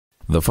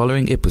The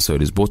following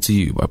episode is brought to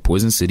you by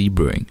Poison City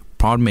Brewing,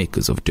 proud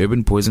makers of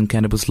Durban Poison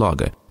Cannabis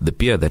Lager, the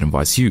beer that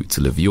invites you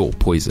to live your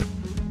poison.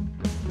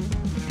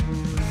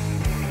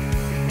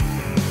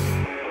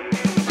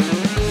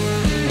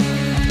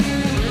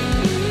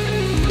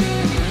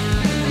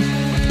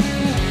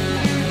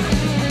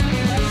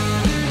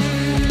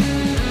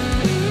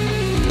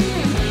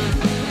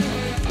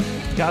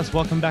 Guys,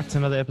 welcome back to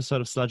another episode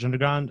of Sludge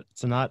Underground.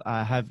 Tonight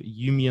I have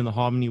Yumi and the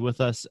Harmony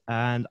with us,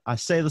 and I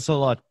say this a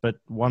lot, but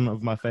one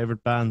of my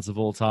favorite bands of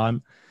all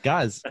time.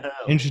 Guys,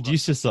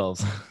 introduce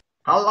yourselves.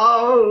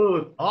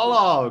 Hello!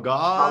 Hello,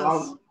 guys.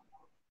 Hello.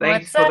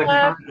 Thanks What's for the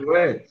up? kind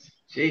words.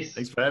 Jeez.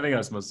 Thanks for having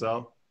us,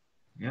 Marcel.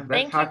 Yeah, that's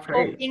Thank high you for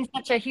praise. being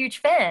such a huge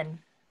fan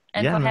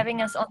and Yeah, for man.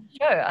 having us on the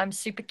show. I'm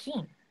super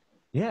keen.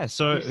 Yeah,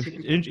 so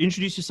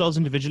introduce yourselves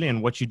individually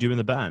and what you do in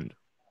the band.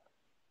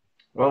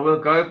 Well, we'll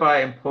go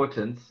by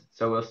importance.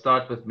 So we'll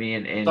start with me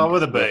and end Start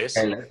with the bass.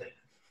 Caleb.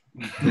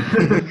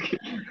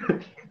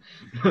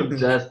 I'm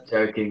just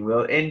joking.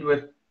 We'll end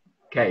with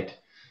Kate.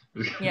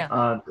 Yeah.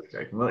 I'm just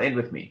joking. We'll end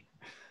with me.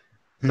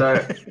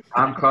 So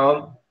I'm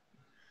Cole.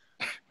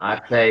 I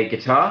play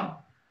guitar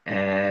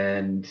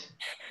and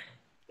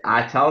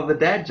I tell the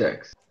dad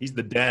jokes. He's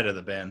the dad of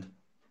the band.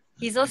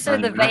 He's also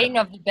the And- vein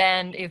of the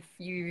band, if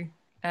you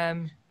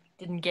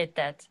didn't get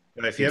that.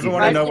 If you ever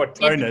want to know what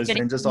Right, tone is,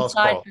 then just ask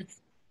inside Carl.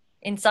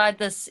 inside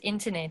this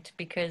internet,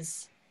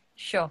 because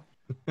sure,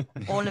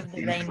 all of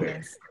the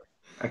vainness.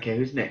 Okay,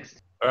 who's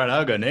next? All right,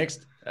 I'll go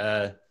next.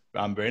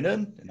 I'm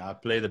Brendan, and I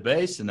play the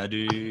bass, and I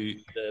do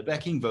the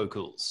backing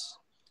vocals.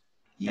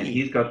 And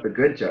he's got the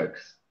good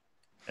jokes.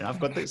 And I've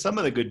got some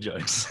of the good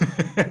jokes.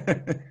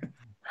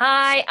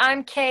 Hi,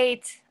 I'm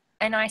Kate,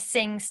 and I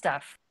sing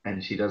stuff.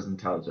 And she doesn't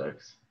tell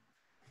jokes.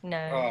 No,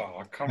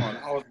 Oh, come on.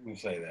 I was going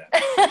to say that.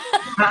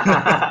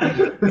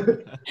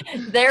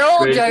 they're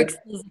all Great. jokes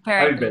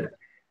apparently. Open.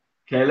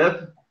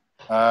 Caleb?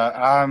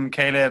 I'm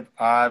Caleb.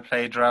 I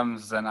play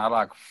drums and I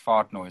like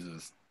fart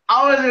noises.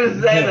 I was going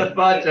to say the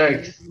fart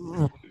jokes.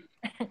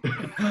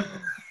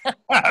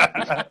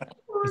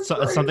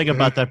 It's something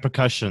about that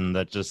percussion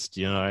that just,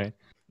 Like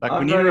I'm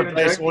when you not even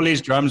replace joking. all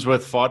these drums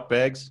with fart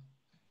bags,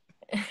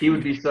 He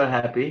would be so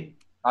happy.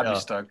 I'd Yeah. be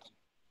stoked.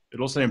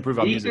 it'll also improve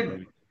our He music.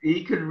 could,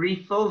 he could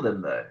refill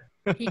them though.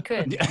 He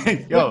could.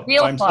 Maybe. Yo, With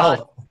real by himself.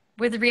 farts.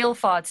 With real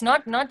farts,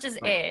 not just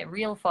air,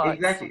 real farts.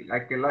 Exactly,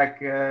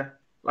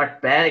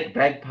 like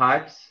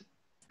bagpipes,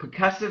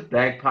 percussive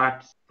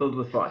bagpipes filled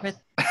with farts.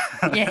 With-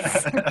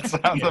 Yes. That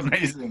sounds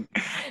amazing.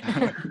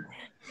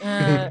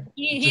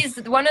 He's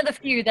one of the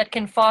few that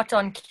can fart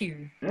on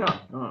cue. Yeah.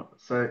 Oh,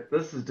 so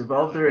this has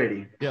devolved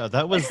already. Yeah,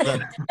 that was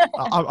that.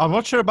 I'm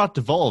not sure about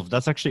Devolve.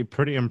 That's actually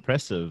pretty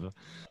impressive.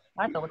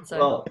 I thought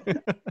so. Well,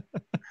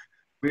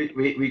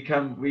 we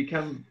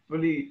come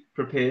fully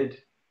prepared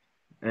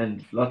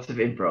and lots of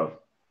improv.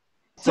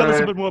 Tell us a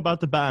So- bit more about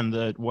the band,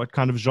 what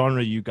kind of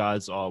genre you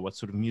guys are, what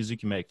sort of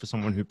music you make for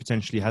someone who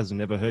potentially has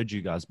never heard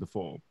you guys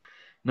before.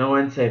 No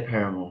one say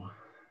Paramore.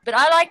 But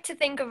I like to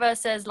think of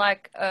us as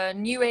like a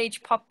new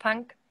age pop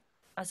punk,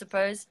 I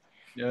suppose.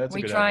 Yeah, that's We're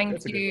a good trying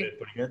that's a good to- way of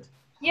putting it.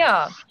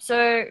 Yeah,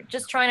 so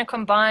just trying to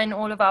combine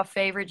all of our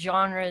favorite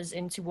genres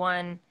into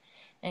one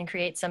and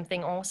create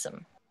something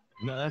awesome.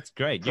 No, that's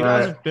great. You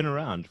guys have been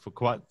around for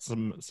quite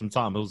some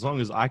time, as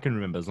long as I can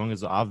remember, as long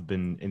as I've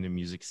been in the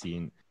music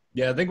scene.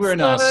 Yeah, I think we're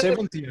in our So-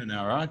 7th year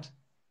now, right?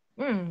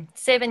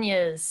 7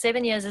 years.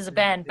 7 years as a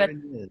band, but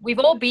 7 years. we've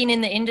all been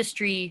in the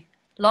industry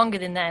longer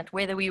than that,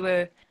 whether we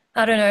were,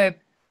 I don't know,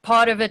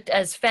 part of it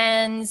as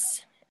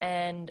fans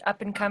and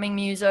up and coming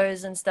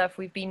musos and stuff.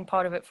 We've been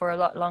part of it for a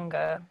lot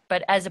longer,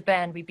 but as a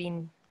band, we've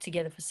been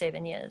together for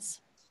 7 years.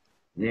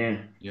 Yeah.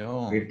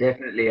 Yo. We've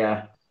definitely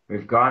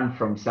we've gone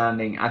from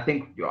sounding. I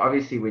think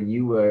obviously when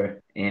you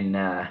were in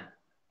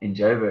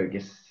Joburg,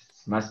 it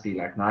must be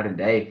like night and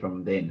day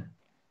from then.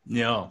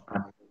 Yeah.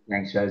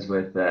 Playing shows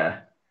with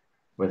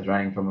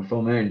Running from a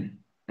Full Moon,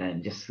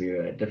 and just we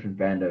were a different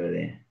band over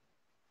there.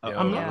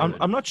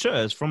 I'm not sure.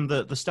 It's from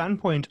the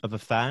standpoint of a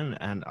fan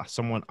and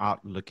someone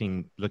out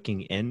looking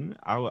in.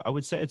 I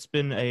would say it's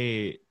been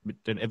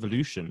an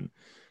evolution.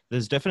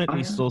 There's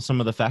definitely still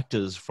some of the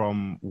factors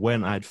from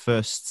when I'd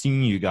first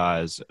seen you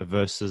guys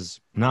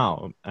versus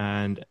now,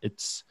 and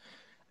it's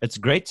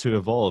great to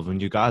evolve. And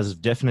you guys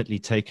have definitely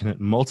taken it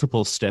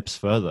multiple steps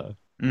further.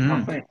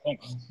 Mhm.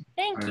 Thanks.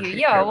 Thank you. Okay,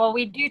 Yeah, great. well,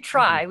 we do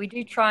try. We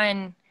do try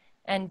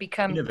and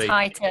become Innovate.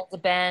 tighter as a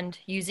band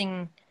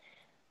using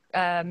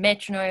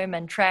metronome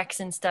and tracks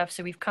and stuff.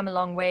 So we've come a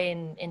long way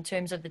in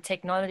terms of the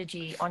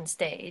technology on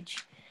stage.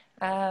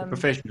 The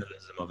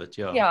professionalism of it,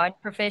 yeah. Yeah,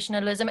 and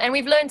professionalism. And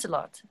we've learned a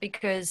lot,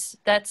 because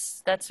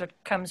that's what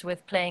comes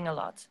with playing a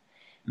lot,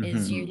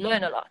 is you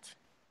learn a lot.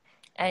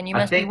 And you I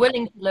must be think-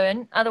 willing to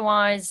learn,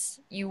 otherwise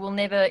you will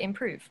never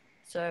improve.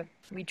 So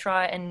we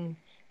try and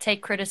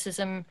take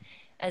criticism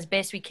as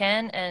best we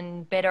can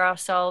and better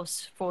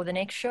ourselves for the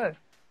next show.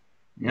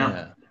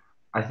 Yeah.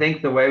 I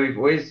think the way we've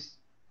always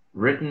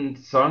written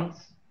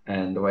songs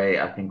and the way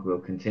I think we'll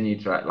continue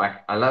to write,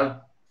 like I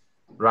love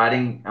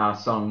writing our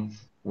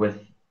songs with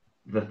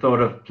the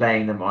thought of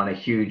playing them on a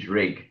huge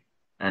rig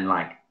and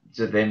like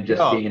to them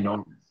just being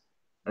enormous.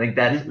 I think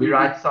that's we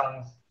write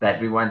songs that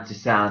we want to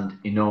sound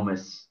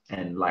enormous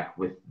and like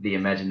with the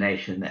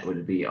imagination that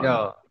would be on.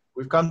 Yeah,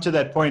 we've come to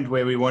that point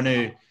where we want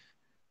to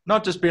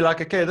not just be like,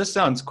 okay, this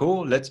sounds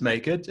cool, let's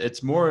make it.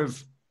 It's more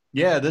of,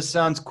 yeah, this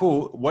sounds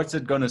cool. What's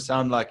it going to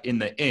sound like in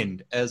the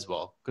end as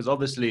well? Because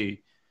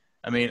obviously,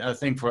 I mean, I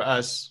think for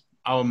us,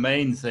 our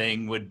main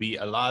thing would be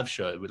a live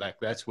show. Like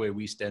that's where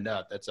we stand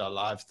out. That's our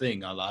live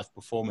thing, our live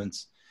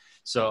performance.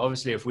 So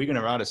obviously, if we're going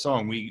to write a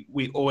song,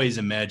 we always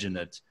imagine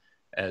it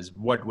as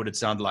what would it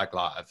sound like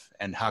live,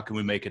 and how can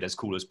we make it as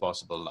cool as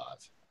possible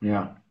live.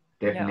 Yeah,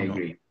 definitely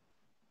agree.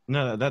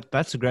 No,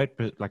 that's a great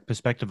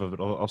perspective of it.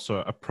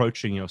 Also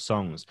approaching your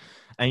songs,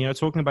 and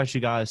talking about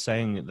you guys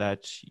saying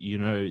that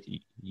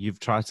you've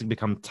tried to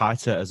become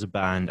tighter as a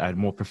band and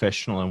more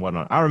professional and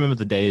whatnot. I remember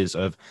the days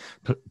of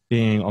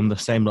being on the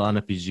same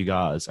lineup as you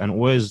guys, and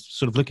always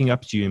sort of looking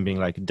up to you and being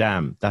like,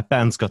 "Damn, that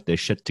band's got their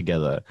shit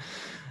together,"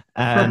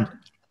 and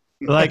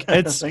like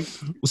it's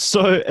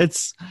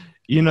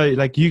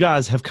like you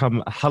guys have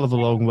come a hell of a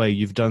long way.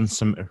 You've done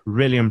some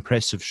really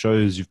impressive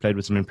shows. You've played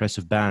with some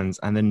impressive bands.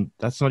 And then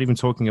that's not even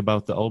talking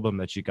about the album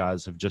that you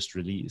guys have just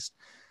released.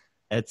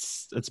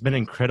 It's been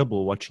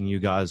incredible watching you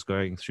guys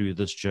going through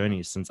this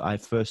journey since I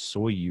first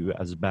saw you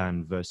as a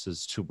band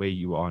versus to where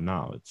you are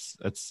now.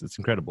 It's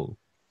incredible.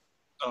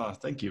 Oh,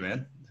 thank you,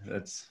 man.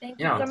 Thank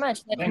you so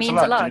much. That Thanks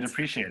means a lot. Dude,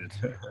 appreciate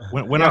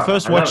it. When I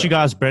first watched you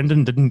guys,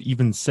 Brendan didn't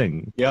even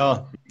sing.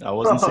 Yeah, I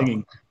wasn't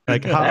singing.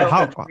 Like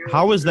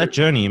how was that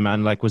journey,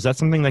 man? Like, was that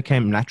something that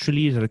came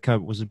naturally?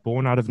 Was it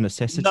born out of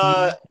necessity,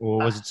 or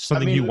was it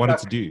something you wanted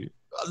to do?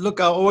 Look,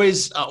 I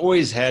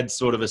always had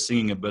sort of a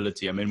singing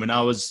ability. I mean, when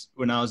I was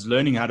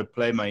learning how to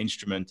play my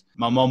instrument,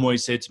 my mom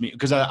always said to me,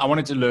 because I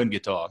wanted to learn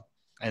guitar,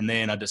 and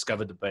then I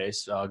discovered the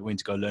bass. So I went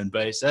to go learn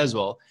bass as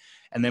well.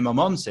 And then my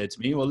mom said to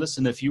me, well,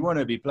 listen, if you want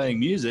to be playing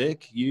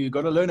music, you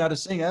got to learn how to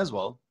sing as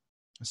well.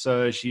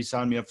 So she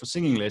signed me up for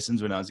singing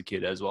lessons when I was a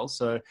kid as well.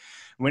 So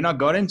when I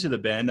got into the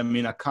band, I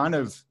mean, I kind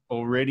of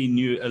already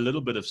knew a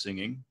little bit of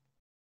singing.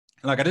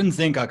 Like, I didn't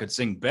think I could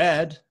sing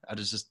bad. I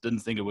just didn't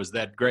think it was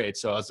that great.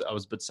 So I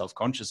was a bit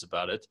self-conscious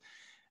about it.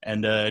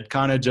 And I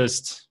kind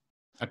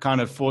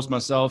of forced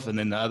myself. And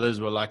then the others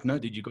were like, no,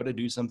 dude, you got to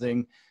do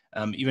something.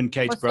 Even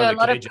Kate's brother. A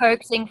lot of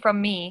coaxing from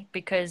me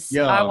because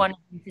I wanted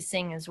him to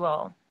sing as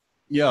well.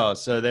 Yeah,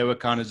 so they were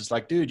kind of just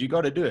like, dude, you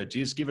got to do it.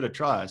 Just give it a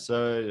try.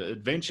 So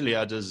eventually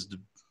it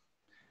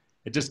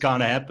just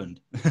kind of happened.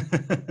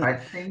 I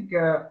think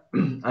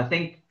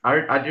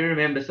I do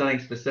remember something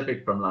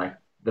specific from like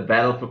the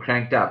Battle for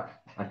Cranked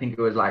Up. I think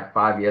it was like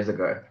 5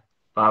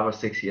 or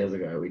 6 years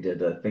ago. We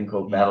did a thing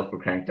called Battle for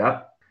Cranked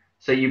Up.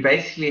 So you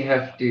basically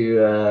have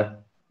to,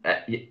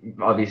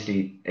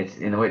 obviously it's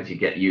in the words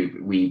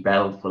we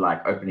battled for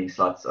like opening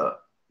slots,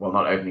 well,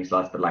 not opening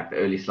slots, but like the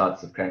early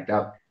slots of Cranked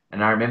Up.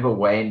 And I remember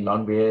Wayne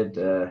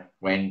Longbeard,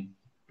 Wayne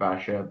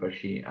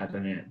Bushy, I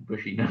don't know,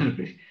 Bushy, not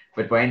Bushy,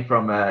 but Wayne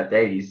from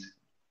Davies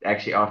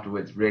actually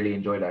afterwards really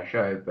enjoyed our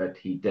show, but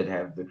he did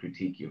have the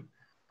critique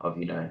of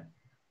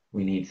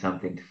we need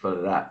something to fill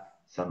it up,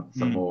 some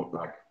more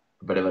like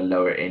a bit of a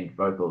lower end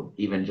vocal,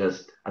 even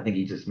just, I think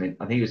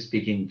he was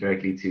speaking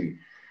directly to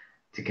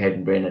Kate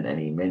and Brendan, and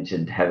he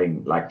mentioned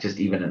having like just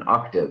even an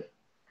octave.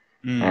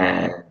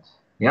 And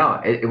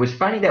yeah, it was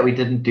funny that we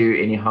didn't do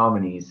any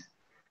harmonies.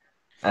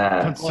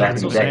 That's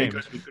also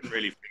because we couldn't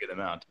really figure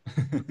them out.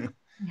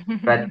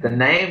 But the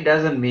name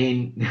doesn't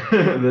mean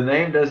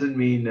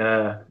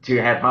to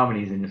have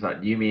harmonies, and it's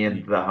not you, me,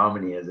 and the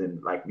harmony as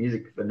in like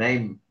music. The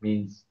name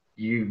means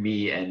you,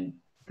 me, and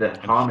the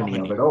harmony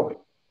of it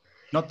all.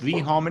 Not the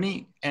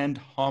harmony, and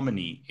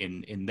harmony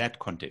in that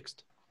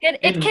context.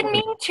 It can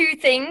mean two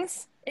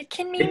things. It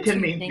can mean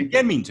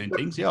two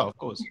things, yeah, of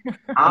course.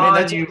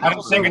 I don't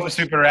think it's a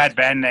super rad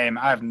band name.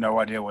 I have no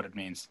idea what it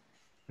means.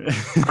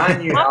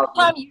 Half the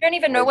time you don't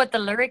even know what the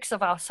lyrics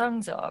of our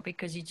songs are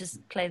because you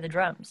just play the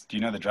drums. Do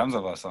you know the drums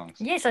of our songs?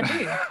 Yes, I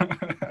do.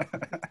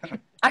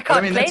 I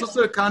can't play. That's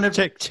also kind of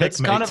that's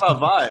kind of our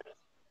vibe.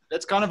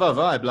 That's kind of our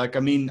vibe. Like,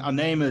 I mean, our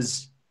name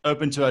is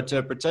open to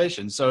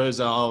interpretation. So is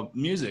our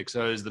music.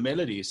 So is the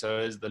melody. So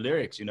is the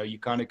lyrics. You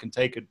kind of can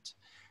take it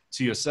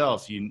to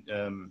yourself. You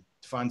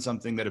find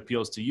something that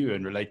appeals to you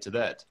and relate to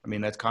that. I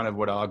mean, that's kind of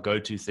what our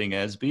go-to thing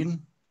has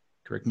been.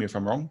 Correct me if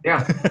I'm wrong.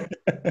 Yeah.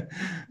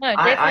 No,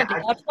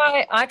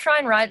 definitely. I try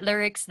and write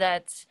lyrics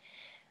that,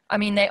 I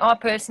mean, they are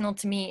personal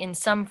to me in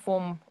some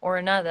form or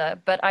another,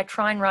 but I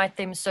try and write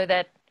them so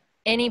that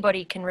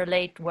anybody can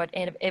relate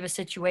whatever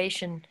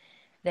situation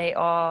they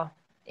are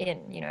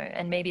in,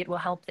 and maybe it will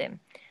help them.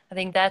 I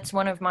think that's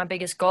one of my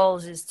biggest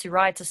goals, is to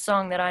write a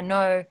song that I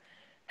know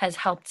has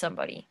helped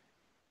somebody.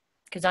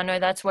 Because I know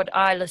that's what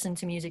I listen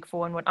to music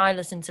for and what I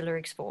listen to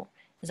lyrics for.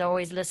 Is I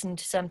always listen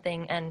to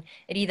something and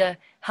it either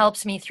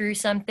helps me through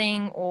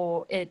something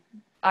or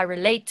I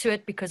relate to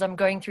it because I'm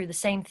going through the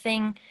same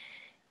thing.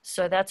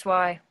 So that's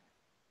why,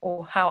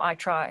 or how I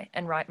try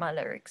and write my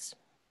lyrics.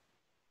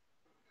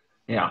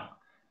 Yeah,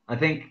 I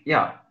think,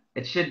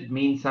 it should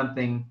mean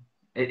something.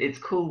 It's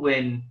cool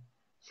when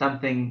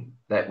something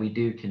that we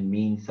do can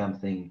mean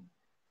something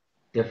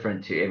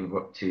different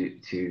to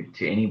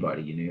to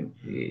anybody. You know,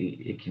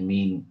 it can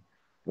mean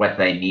what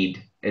they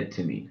need it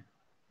to mean.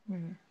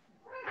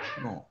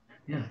 Oh.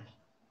 Yeah.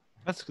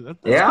 That's Yeah, cool,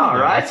 though.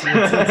 right.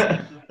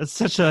 That's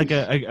such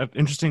a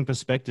interesting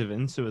perspective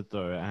into it,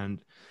 though,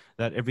 and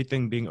that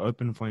everything being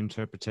open for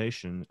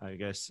interpretation. I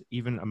guess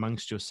even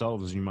amongst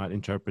yourselves, you might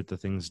interpret the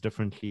things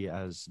differently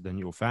than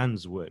your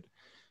fans would,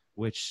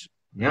 which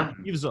Yeah.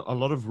 gives a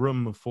lot of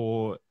room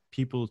for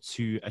people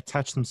to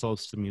attach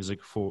themselves to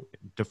music for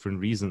different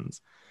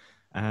reasons,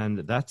 and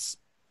that's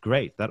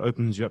great. That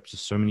opens you up to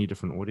so many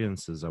different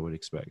audiences, I would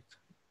expect.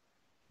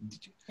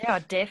 Yeah,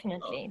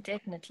 definitely.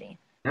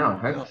 Yeah,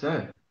 I hope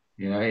so.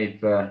 You know,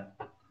 if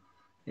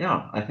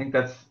yeah, I think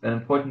that's an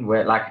important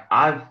way. Like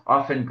I've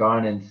often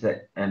gone and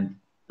said, and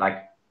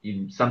like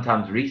you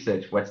sometimes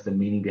research what's the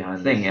meaning behind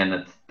the thing, and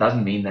it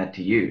doesn't mean that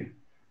to you.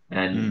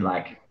 And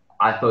like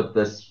I thought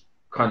this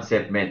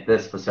concept meant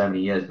this for so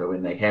many years, but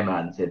when they came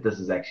out and said this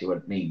is actually what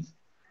it means,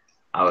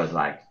 I was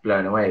like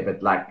blown away.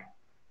 But like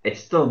it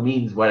still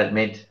means what it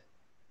meant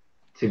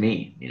to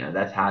me. You know,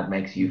 that's how it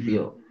makes you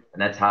feel,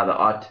 and that's how the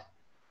art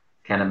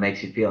kind of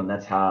makes you feel, and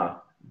that's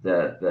how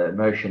the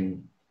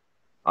emotion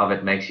of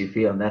it makes you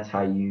feel, and that's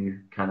how you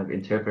kind of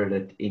interpret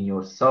it in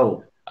your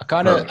soul. I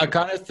kind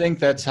of think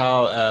that's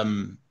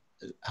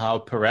how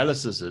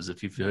paralysis is.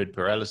 If you've heard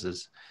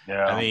paralysis,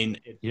 Yeah. I mean,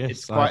 Yes,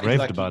 it's quite I've raved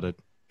like about it.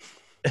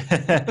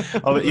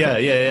 Oh,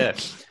 yeah.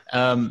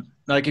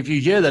 Like if you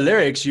hear the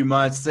lyrics, you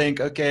might think,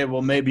 okay,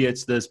 well, maybe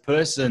it's this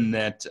person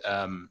that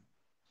I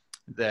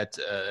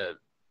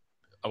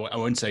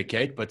wouldn't say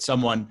Kate, but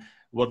someone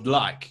would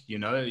like,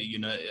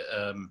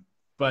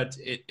 but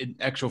in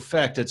actual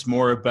fact, it's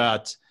more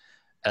about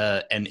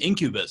an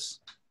incubus.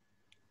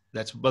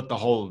 That's what the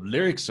whole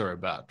lyrics are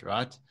about,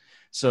 right?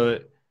 So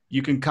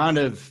you can kind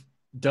of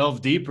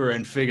delve deeper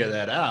and figure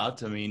that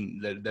out. I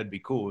mean, that'd be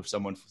cool if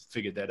someone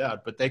figured that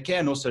out, but they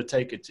can also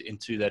take it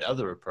into that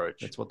other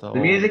approach. That's what The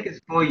music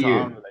is for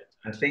you.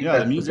 I think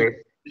that's the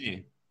music. best.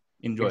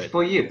 Enjoy It's it.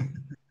 for you.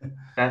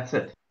 That's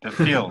it. The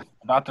feels,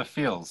 about the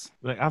feels.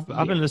 Like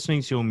I've been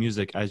listening to your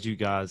music as you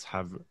guys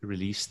have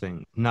released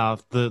things. Now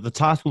the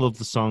title of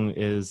the song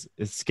is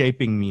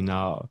escaping me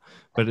now,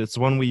 but it's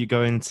one where you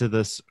go into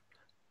this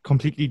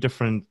completely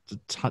different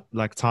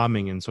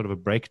timing and sort of a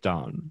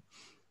breakdown.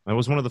 It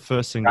was one of the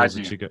first singles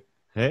that you go.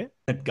 Hey,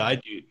 It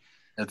guide you.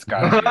 It's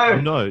guide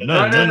you. no. It's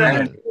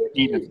guide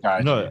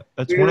you.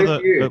 It's one of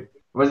the.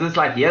 Was this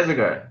like years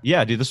ago?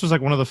 Yeah, dude, this was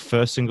like one of the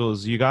first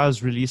singles. You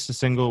guys released a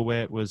single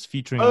where it was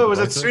featuring. Oh, was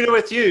it Sweeter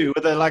With You?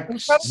 With a like.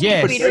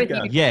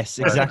 Yes,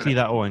 exactly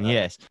that one.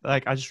 Yes,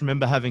 like I just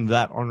remember having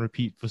that on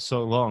repeat for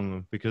so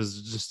long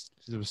because just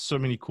there were so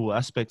many cool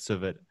aspects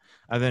of it.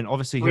 And then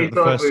obviously hearing it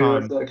the first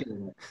time,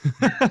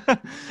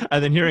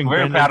 and then hearing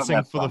Brendan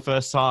sing for the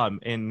first time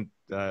in,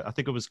 I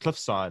think it was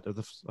Cliffside.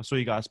 I saw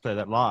you guys play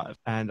that live,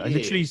 and I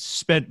literally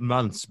spent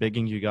months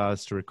begging you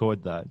guys to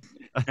record that.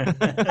 I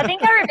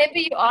think I remember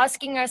you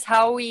asking us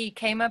how we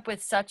came up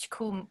with such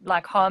cool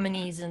like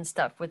harmonies and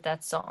stuff with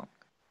that song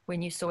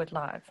when you saw it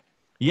live.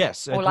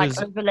 Yes, or like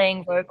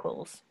overlaying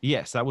vocals.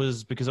 Yes, that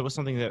was because it was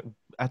something that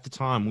at the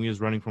time we was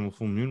running from a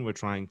full moon. We're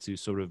trying to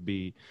sort of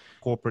be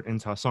corporate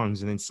into our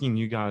songs, and then seeing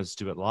you guys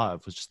do it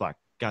live was just like,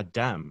 God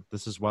damn,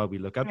 this is why we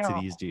look up to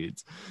these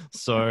dudes.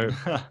 So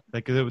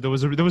like there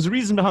was a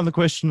reason behind the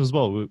question as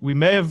well. We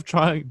may have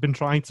been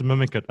trying to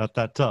mimic it at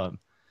that time.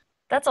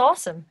 That's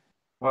awesome.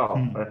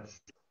 Wow,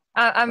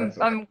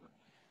 I'm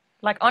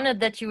like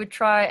honored that you would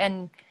try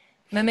and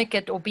mimic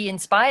it or be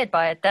inspired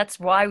by it. That's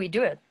why we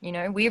do it. You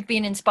know, we've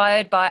been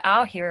inspired by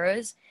our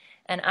heroes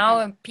and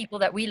our people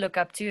that we look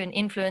up to and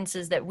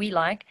influences that we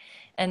like.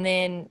 And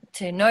then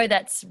to know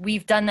that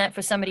we've done that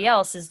for somebody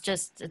else is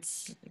just,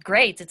 it's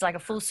great. It's like a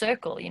full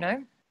circle, you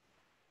know?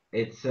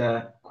 It's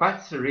quite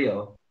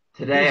surreal.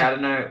 Today, I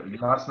don't know,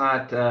 last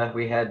night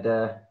we had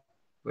a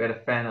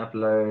fan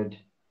upload.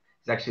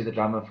 It's actually the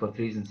drummer for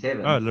 3s and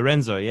 7s. Oh,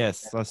 Lorenzo,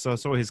 yes. I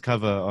saw his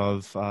cover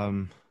of,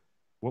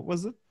 what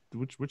was it?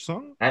 Which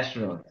song?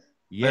 Astronauts.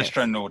 Yes.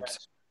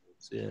 Astronauts.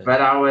 Yeah.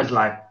 But I was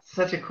like,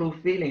 such a cool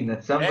feeling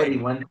that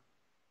somebody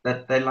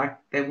that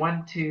they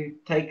want to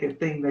take a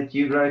thing that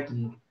you wrote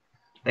and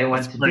they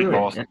want to do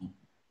awesome. It.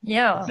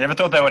 Yeah. Never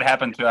thought that would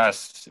happen to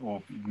us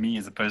or me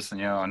as a person.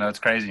 Yeah, I know it's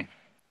crazy.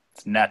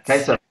 It's nuts.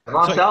 Okay, so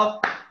Marcel.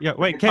 Yeah,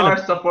 wait, Caleb.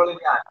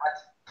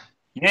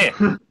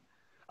 Yeah.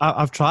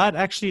 I've tried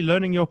actually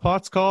learning your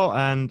parts, Carl,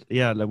 and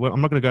yeah, I'm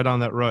not going to go down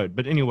that road.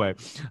 But anyway,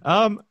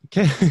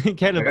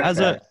 Caleb,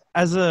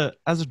 as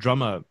a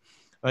drummer,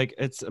 like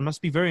it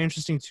must be very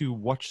interesting to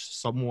watch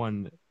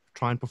someone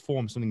try and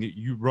perform something that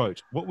you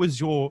wrote. What was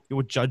your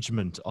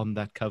judgment on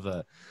that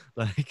cover?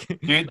 Like,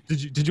 Dude,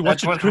 did you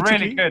watch it critically? It was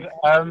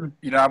really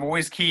good. I'm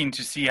always keen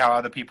to see how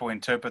other people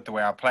interpret the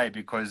way I play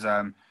because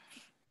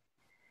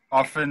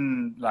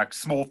often like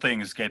small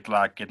things get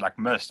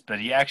missed, but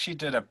he actually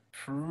did a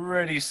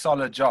pretty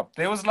solid job.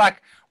 There was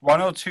like one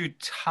or two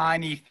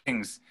tiny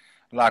things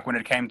like when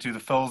it came to the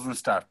fills and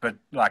stuff, but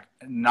like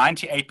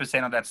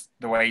 98% of that's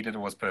the way he did it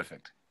was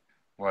perfect.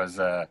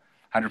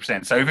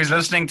 100%. So if he's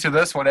listening to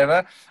this,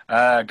 whatever,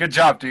 good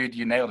job, dude.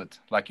 You nailed it.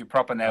 Like you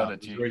proper nailed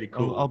it. It's really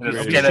cool. I'll be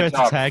Really sure to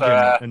job. tag So,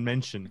 him and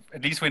mention.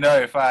 At least we know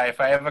if I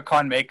ever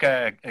can't make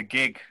a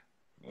gig,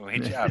 we'll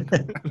hit you up.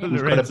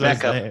 We've got a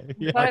backup.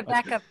 Yeah. Got a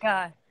backup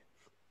guy.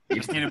 You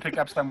just need to pick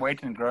up some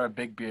weight and grow a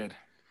big beard.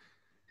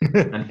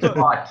 And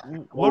fight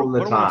all the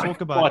What I want to time.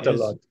 talk about Quite a is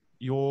lot.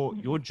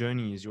 your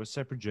journeys, your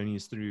separate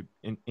journeys through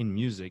in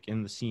music,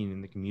 in the scene,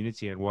 in the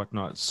community, and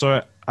whatnot.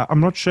 So I'm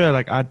not sure.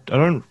 Like I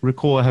don't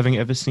recall having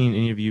ever seen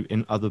any of you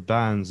in other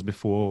bands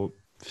before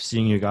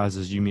seeing you guys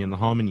as Yumi and the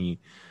Harmony.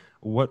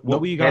 What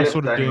were you guys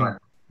sort of doing?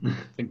 I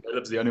think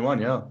Caleb's the only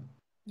one, yeah.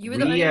 You were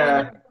the We, only one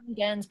that was in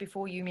bands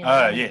before you, me.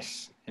 Oh,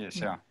 yes,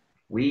 yeah.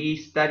 We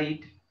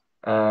studied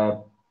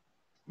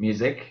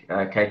music.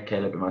 Kate,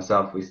 Caleb, and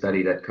myself. We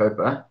studied at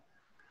Copa,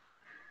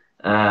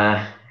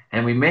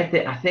 and we met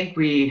there. I think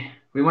we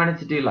wanted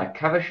to do like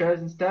cover shows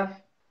and stuff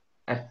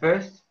at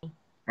first,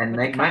 and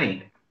make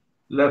money.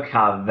 Look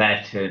how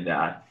that turned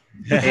out.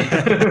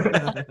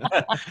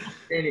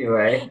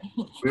 Anyway,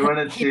 we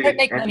wanted You to don't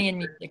make money in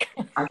music.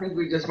 I think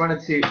we just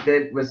wanted to.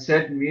 There was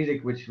certain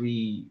music which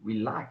we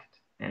liked,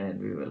 and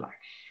we were like,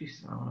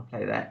 "Shoot, I want to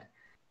play that."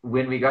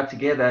 When we got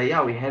together,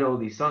 yeah, we had all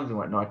these songs and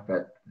whatnot,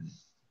 but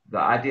the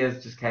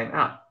ideas just came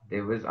out.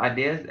 There was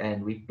ideas,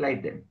 and we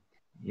played them.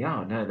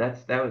 Yeah, no,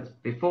 that was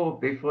before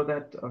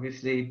that.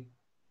 Obviously,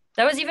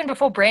 That was even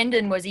before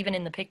Brandon was even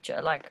in the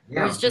picture. Like, it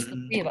was just the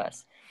three of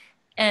us.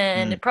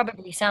 And it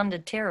probably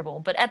sounded terrible.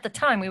 But at the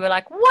time, we were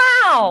like,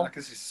 wow. Like,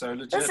 this is so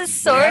legit. This is We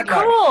so had,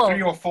 cool. Like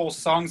 3 or 4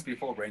 songs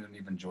before Brendan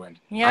even joined.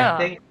 Yeah.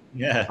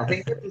 I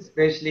think what's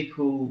especially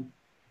cool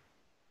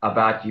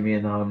about Yumi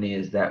and the Harmony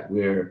is that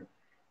we're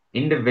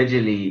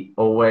individually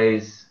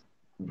always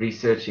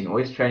researching,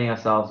 always training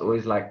ourselves,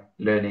 always like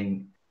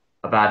learning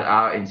about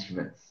our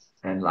instruments,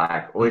 and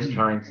like always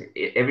trying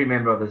to. Every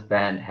member of this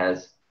band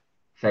has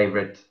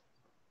favorite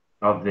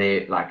of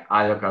their, like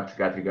I look up to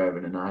Guthrie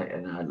Govan, and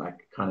I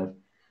like kind of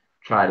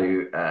try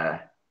to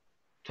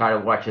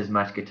watch as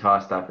much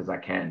guitar stuff as I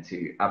can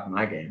to up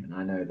my game, and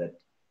I know that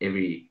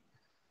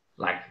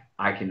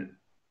I can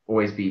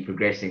always be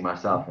progressing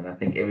myself, and I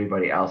think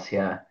everybody else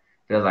here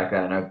feels like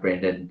that. I know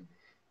Brendan,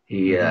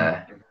 he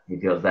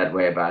feels that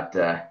way about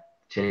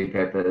Chili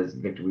Peppers,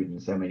 Victor Wooten,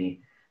 so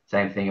many.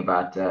 Same thing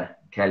about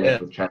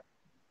Caleb with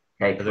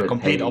the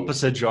complete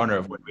opposite genre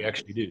of what we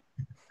actually do.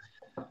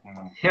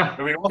 Yeah,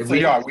 but we also,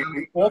 we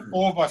all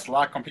 4 of us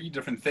like completely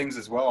different things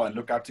as well, and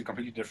look up to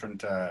completely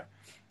different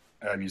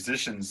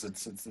musicians.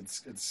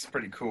 It's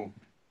pretty cool.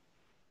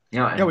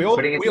 Yeah, we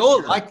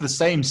all like the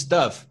same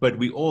stuff, but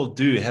we all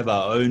do have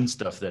our own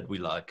stuff that we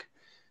like.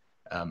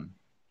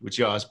 Which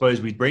I suppose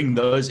we bring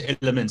those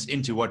elements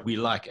into what we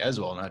like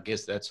as well, and I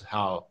guess that's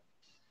how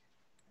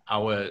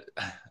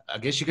I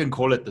guess you can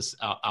call it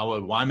our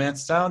Wyman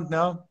sound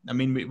now. I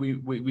mean,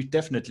 we've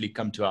definitely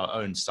come to our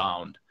own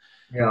sound.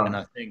 Yeah. And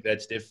I think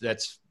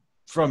that's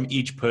from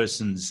each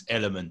person's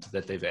element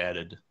that they've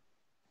added.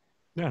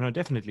 Yeah, no,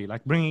 definitely.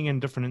 Like bringing in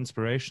different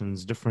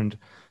inspirations, different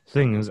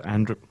things,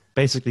 and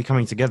basically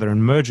coming together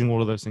and merging all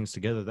of those things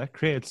together, that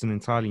creates an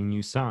entirely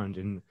new sound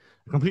in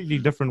a completely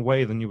different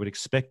way than you would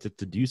expect it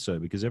to do so,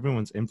 because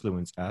everyone's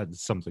influence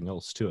adds something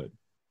else to it.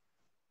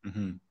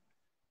 Mm-hmm.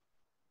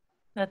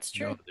 That's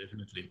true. No,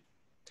 definitely.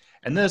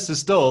 And this is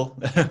still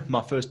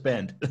my first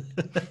band.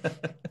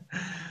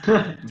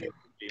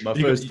 My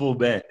first full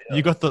band. Yeah.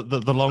 You got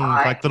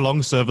the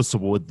long service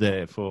award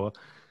there for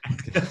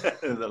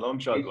the long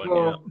shot one.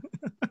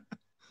 Yeah.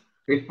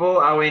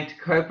 Before I went to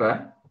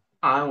Copa,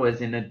 I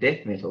was in a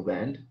death metal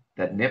band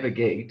that never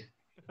gigged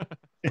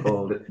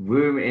called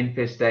Womb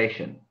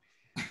Infestation.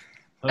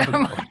 Oh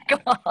my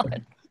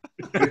god!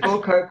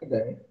 Before Copa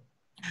Day,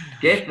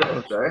 guess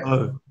this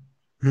though.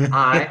 When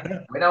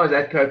I was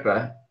at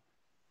Copa,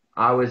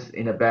 I was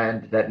in a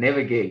band that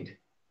never gigged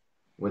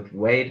with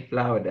Wade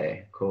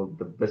Flowerday called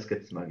the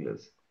Biscuit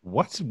Smugglers.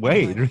 What's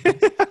Wade?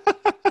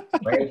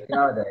 Wade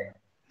Flowerday.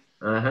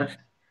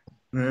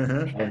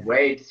 And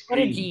Wade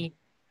screamed.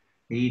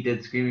 He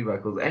did screaming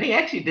vocals, and he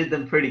actually did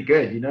them pretty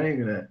good. You're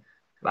gonna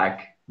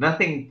like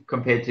nothing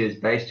compared to his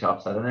bass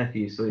chops. I don't know if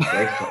you saw his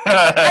bass chops.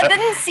 I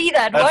didn't see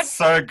that. That's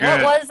so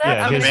good. What was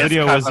that? Yeah, his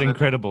video was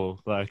incredible.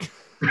 Like,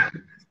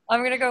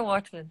 I'm gonna go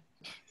watch it.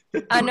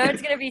 I know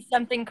it's gonna be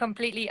something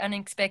completely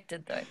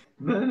unexpected, though.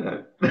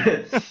 No.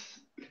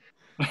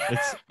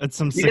 It's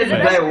some He sick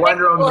didn't bass. play one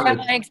wrong Well, note.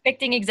 I'm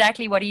expecting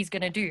exactly what he's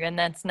gonna do, and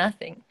that's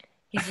nothing.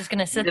 He's just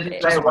gonna He sit didn't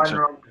there. play one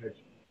wrong note.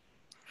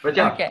 But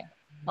yeah. Okay,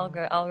 I'll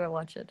go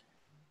watch it.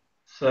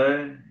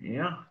 So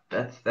yeah,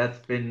 that's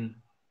been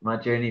my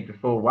journey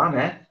before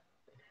Wyman.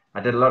 I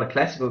did a lot of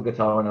classical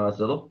guitar when I was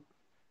little.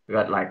 We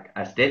got like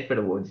a Stedford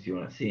Awards if you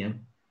want to see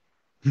him.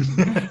 You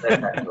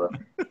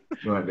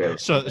won't be able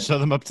to. Show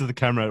them up to the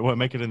camera. It won't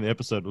make it in the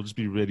episode. It'll just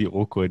be really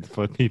awkward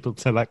for people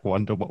to like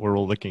wonder what we're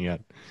all looking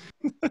at.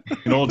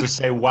 And all just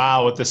say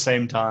wow at the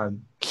same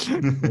time.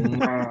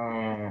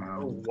 Wow.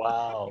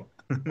 Wow.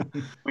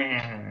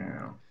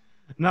 Wow.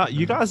 Now,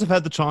 you guys have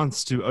had the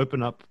chance to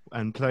open up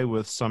and play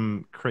with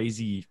some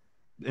crazy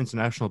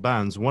international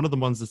bands, one of the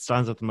ones that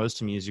stands out the most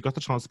to me is you got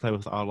the chance to play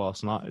with Our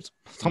Last Night.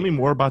 Tell me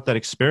more about that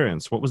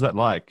experience. What was that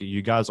like?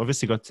 You guys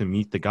obviously got to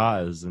meet the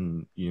guys,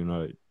 and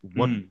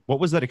what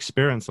was that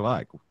experience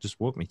like? Just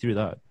walk me through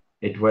that.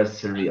 It was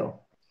surreal.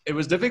 It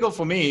was difficult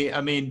for me.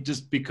 I mean,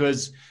 just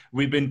because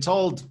we've been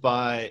told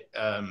by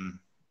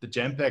the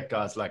Jam Pack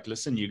guys, like,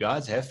 listen, you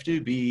guys have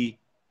to be,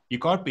 you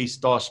can't be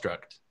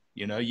starstruck.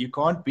 You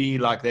can't be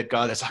like that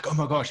guy that's like, oh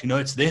my gosh,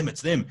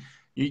 it's them.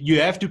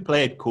 You have to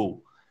play it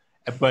cool.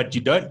 But you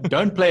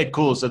don't play it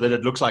cool so that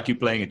it looks like you're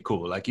playing it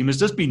cool. Like, you must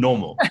just be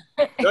normal.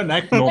 Don't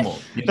act normal.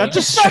 That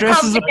just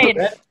stresses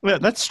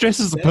that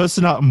stresses the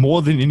person out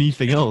more than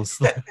anything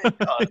else. Yeah,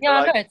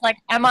 no, it's like,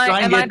 am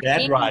I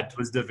that right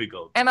was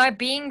difficult. Am I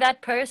being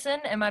that person?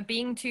 Am I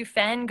being too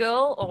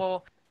fangirl,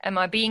 or am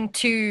I being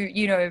too,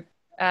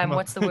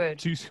 what's the word?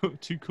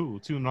 Too cool,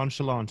 too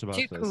nonchalant about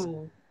too this.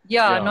 Cool.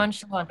 Yeah,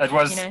 nonchalant.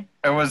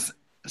 It was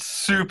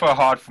super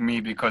hard for me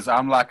because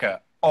I'm like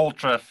a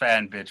ultra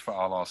fan bitch for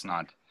Our Last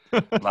Night.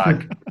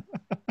 Like,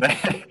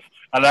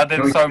 I love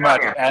them so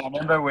much. And I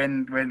remember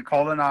when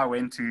Cole and I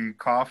went to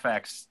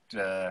Carfax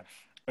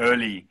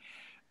early,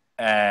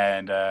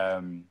 and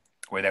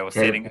where they were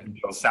setting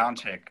a sound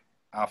check,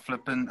 I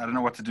don't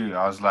know what to do.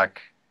 I was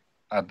like,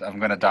 I'm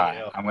gonna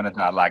die. I'm gonna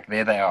die. Like,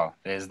 there they are.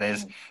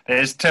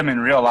 There's Tim in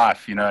real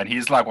life, and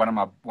he's like one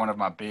of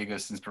my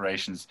biggest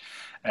inspirations.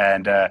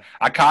 And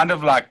I kind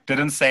of like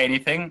didn't say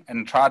anything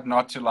and tried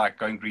not to like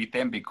go and greet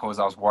them because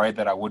I was worried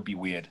that I would be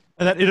weird.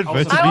 And that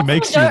inadvertently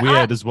makes you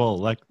weird as well,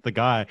 like the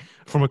guy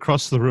from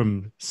across the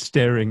room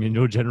staring in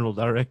your general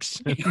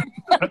direction.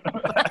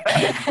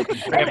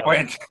 Fair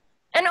point.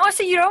 And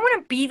also, you don't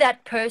want to be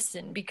that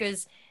person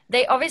because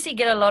they obviously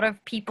get a lot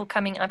of people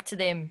coming up to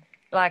them,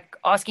 like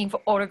asking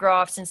for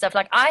autographs and stuff.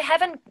 Like,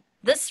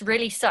 this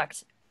really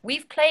sucked.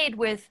 We've played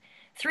with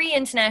 3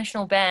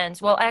 international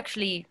bands. Well,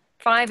 actually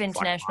 5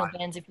 international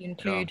bands if you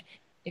include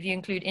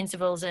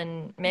Intervals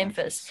and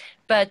Memphis.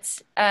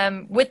 But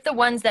with the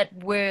ones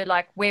that were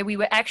like where we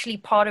were actually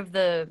part of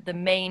the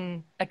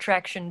main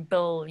attraction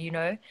bill,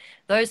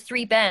 those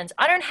 3 bands,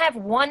 I don't have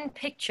one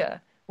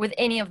picture with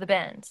any of the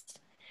bands.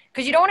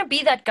 Because you don't want to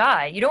be that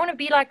guy. You don't want to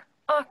be like,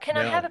 oh, can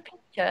I have a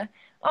picture?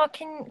 Oh,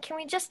 can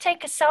we just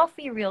take a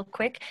selfie real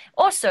quick?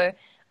 Also,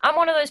 I'm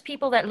one of those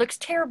people that looks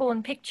terrible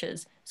in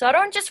pictures. So I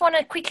don't just want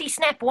to quickly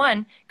snap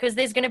one because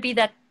there's going to be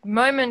that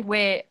moment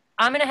where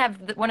I'm going to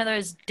have one of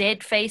those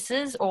dead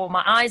faces, or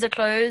my eyes are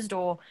closed,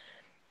 or,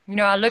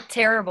 I look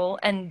terrible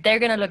and they're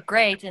going to look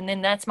great. And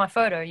then that's my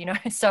photo,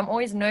 So I'm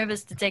always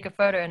nervous to take a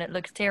photo and it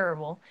looks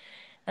terrible.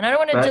 And I don't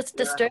want to just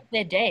disturb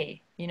their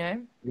day,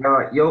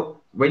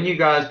 when you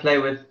guys play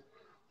with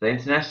the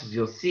internationals,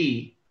 you'll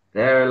see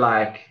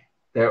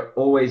they're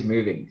always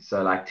moving.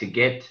 So like to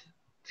get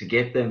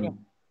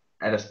them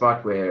at a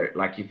spot where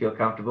like you feel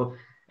comfortable,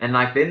 and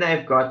like then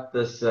they've got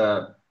this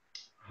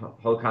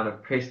whole kind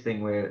of press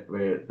thing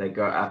where they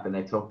go up and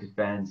they talk to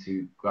fans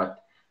who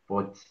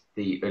bought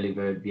the early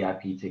bird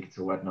VIP tickets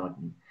or whatnot.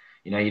 And,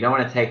 you don't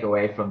want to take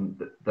away from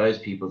those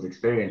people's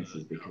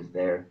experiences because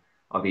they're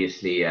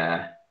obviously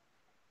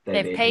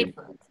they've paid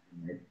for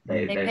it.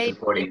 They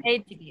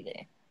paid to be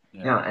there.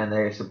 Yeah, and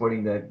they're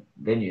supporting the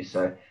venue.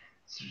 So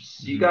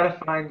you gotta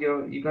find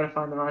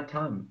the right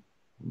time.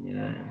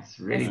 It's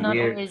really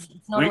weird. It's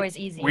not always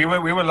easy. We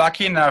were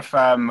lucky enough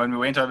when we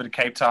went over to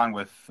Cape Town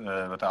with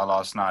Our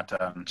Last Night.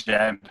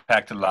 Jam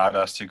Packed allowed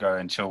us to go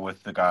and chill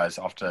with the guys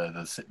after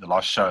the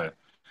last show,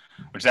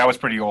 which that was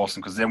pretty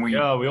awesome because then we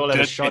all had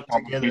a shot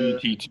together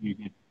to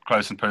get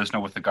close and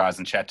personal with the guys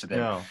and chat to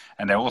them.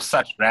 And they're all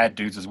such rad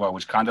dudes as well,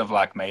 which kind of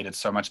like made it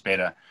so much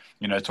better.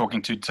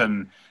 Talking to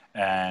Tim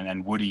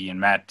and Woody and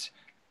Matt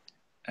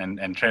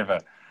and Trevor.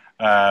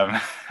 It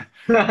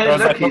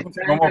was like talking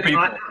to normal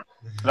people.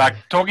 Like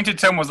talking to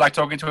Tim was like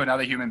talking to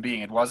another human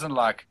being. It wasn't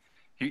like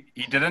he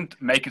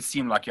didn't make it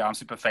seem like I'm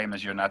super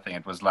famous, you're nothing.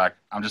 It was like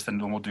I'm just a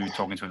normal dude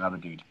talking to another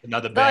dude.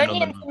 Another the band.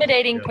 only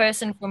intimidating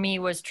person for me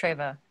was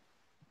Trevor.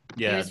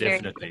 Yeah,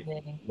 definitely.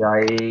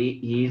 Yeah,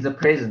 he's a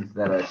presence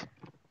that.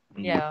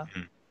 Yeah.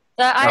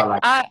 So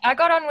I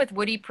got on with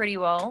Woody pretty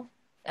well.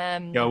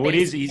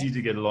 Woody's easy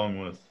to get along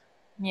with.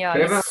 Yeah,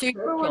 Trevor, he's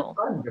super cool.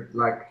 Fun, but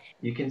like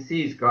you can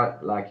see, he's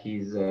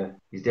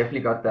definitely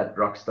got that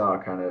rock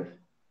star kind of.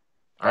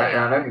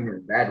 I don't mean in a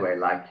bad way.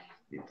 Like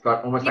it's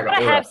got almost like a. You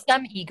gotta have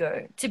some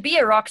ego to be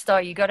a rock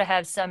star. You gotta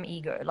have some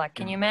ego. Like,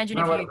 can you imagine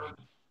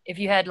if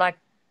you had like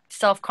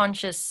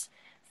self-conscious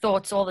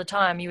thoughts all the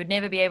time, you would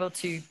never be able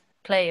to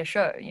play a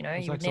show. You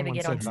would never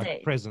get on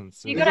stage.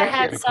 Presence. You gotta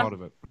have some. Part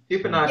of it.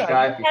 Super nice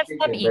guy. You have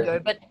some ego,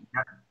 but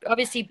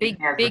obviously big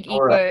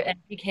ego and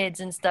big heads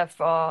and stuff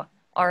are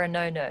a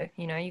no-no.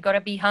 You got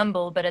to be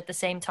humble, but at the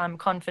same time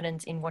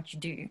confident in what you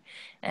do.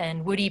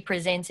 And Woody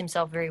presents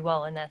himself very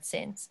well in that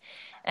sense.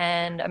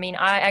 And I mean,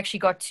 I actually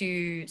got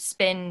to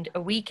spend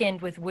a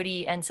weekend with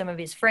Woody and some of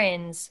his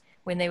friends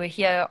when they were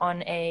here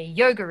on a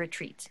yoga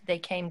retreat. They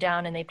came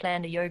down and they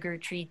planned a yoga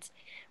retreat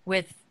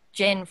with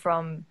Jen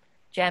from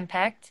Jam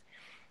Packed.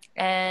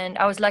 And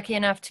I was lucky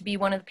enough to be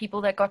one of the people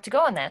that got to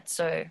go on that.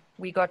 So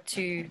we got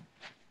to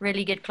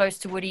really get close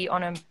to Woody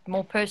on a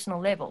more personal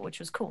level, which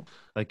was cool.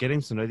 Like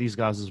getting to know these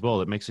guys as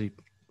well,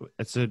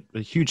 it's a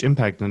huge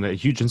impact and a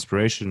huge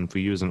inspiration for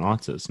you as an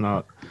artist.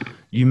 Now,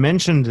 you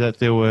mentioned that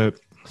there were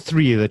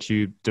 3 that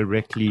you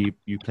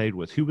played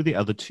with. Who were the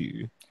other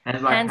 2?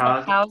 Hands Like Hands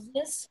Like Houses.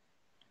 Houses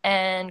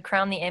and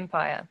Crown the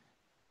Empire.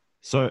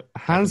 So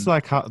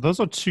those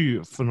are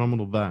 2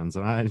 phenomenal bands,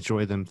 and I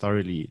enjoy them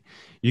thoroughly.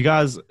 You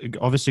guys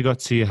obviously got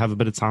to have a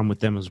bit of time with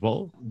them as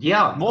well.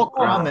 Yeah. More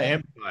Crown the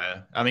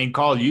Empire. I mean,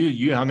 Carl,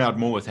 you hung out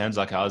more with Hands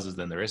Like Houses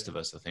than the rest of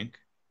us, I think.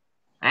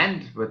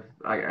 And with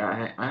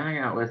I hang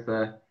out with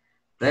they're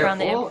Crown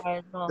the all Empire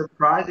as well.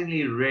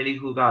 surprisingly really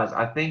cool guys.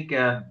 I think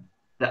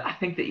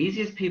the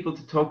easiest people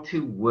to talk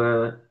to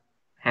were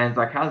Hands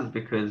Like Houses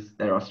because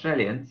they're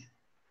Australians,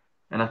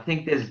 and I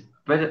think there's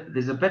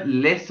a bit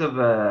less of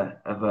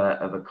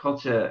a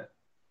culture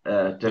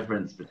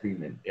difference between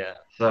them. Yeah.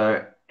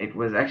 So it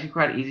was actually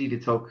quite easy to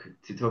talk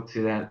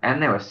to them,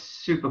 and they were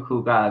super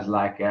cool guys.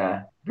 Like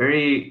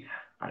very,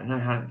 I don't know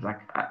how, like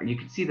you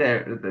could see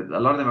a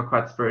lot of them are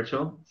quite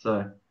spiritual,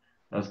 so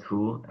that was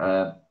cool.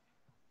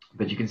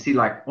 But you can see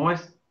like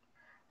almost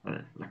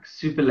like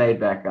super laid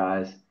back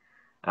guys.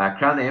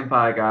 Crown the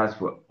Empire guys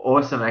were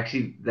awesome.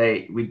 Actually,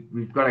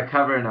 we've got a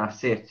cover in our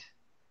set,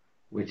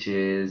 which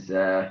is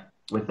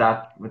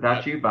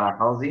Without You by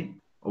Halsey,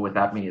 or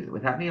Without Me. Is it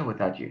Without Me or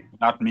Without You?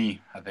 Not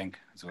Me, I think.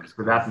 Is what it's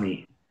called. Without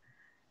Me.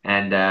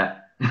 And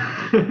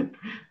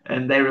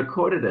and they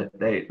recorded it.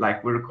 They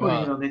were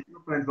recording it on their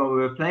cell phones while we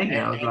were playing it.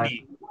 I was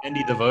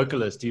Andy, the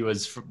vocalist, he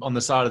was on the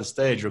side of the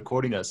stage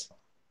recording us.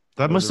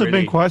 That must have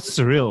been quite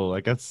surreal.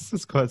 Like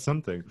that's quite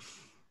something.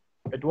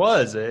 It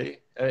was,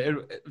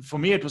 for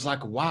me, it was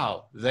like,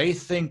 wow, they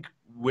think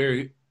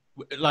we're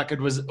like,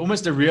 it was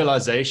almost a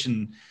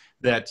realization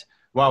that,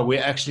 wow,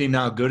 we're actually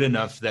now good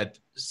enough that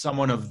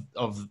someone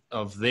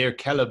of their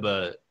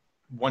caliber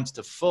wants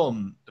to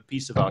film a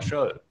piece of our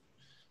show.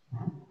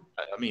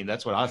 I mean,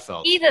 that's what I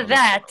felt. Either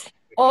that,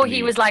 or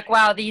he was like,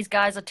 wow, these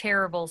guys are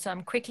terrible, so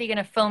I'm quickly going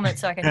to film it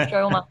so I can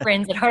show all my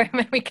friends at home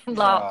and we can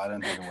laugh. I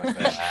don't think it was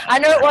that. I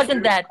know it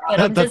wasn't that, but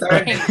I'm just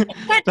saying.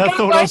 That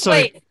thought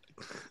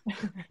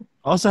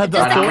also had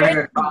that I'm thought. gonna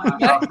go cry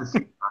myself to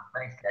sleep.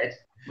 Thanks, Kate.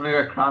 I'm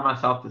gonna go cry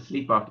myself to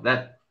sleep after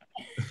that.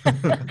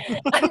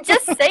 I'm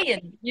just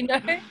saying,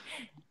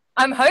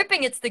 I'm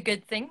hoping it's the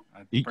good thing.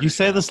 You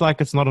say this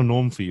like it's not a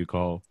norm for you,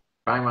 Carl.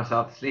 Crying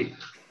myself to sleep.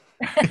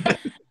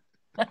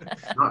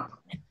 Not.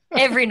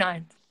 Every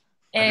night.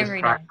 I just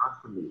Every cry night.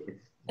 constantly.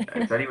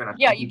 It's only when I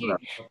Yeah, see you people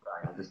do.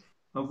 that I just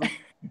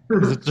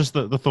Is it just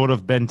the thought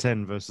of Ben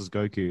 10 versus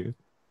Goku?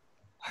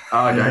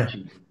 oh, don't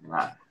you do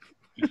that.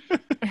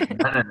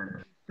 No.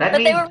 That But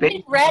they means were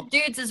really rad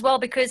dudes as well,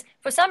 because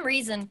for some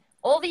reason,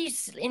 all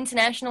these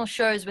international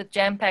shows with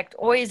Jam Packed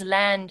always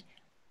land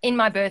in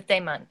my birthday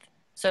month.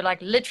 So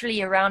like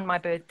literally around my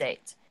birth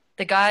date.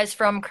 The guys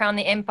from Crown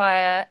the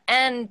Empire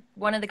and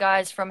one of the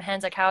guys from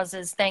Hands Like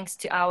Houses, thanks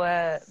to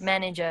our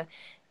manager,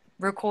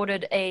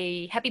 recorded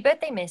a happy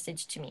birthday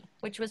message to me,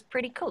 which was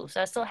pretty cool.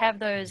 So I still have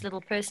those little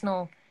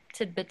personal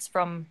tidbits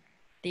from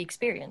the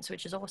experience,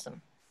 which is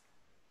awesome.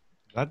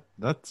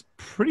 That's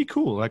pretty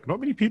cool. Like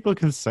not many people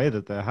can say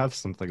that they have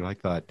something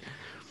like that.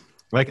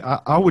 Like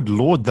I would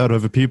lord that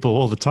over people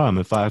all the time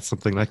if I had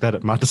something like that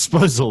at my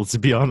disposal, to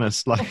be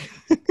honest. Like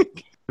there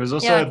was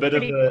also a bit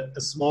of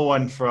a small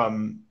one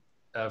from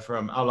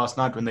our last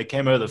night when they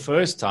came over the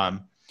first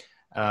time.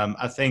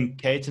 I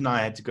think Kate and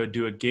I had to go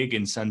do a gig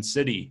in Sun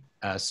City,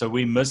 so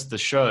we missed the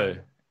show.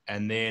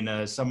 And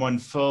then someone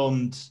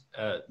filmed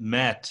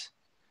Matt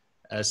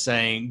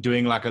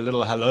doing like a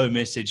little hello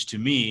message to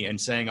me and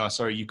saying, "Oh,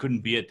 sorry, you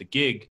couldn't be at the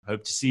gig.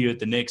 Hope to see you at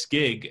the next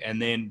gig."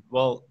 And then,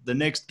 well, the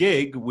next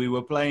gig we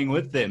were playing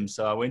with them,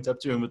 so I went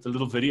up to him with the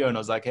little video and I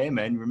was like, "Hey,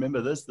 man, you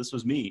remember this? This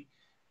was me."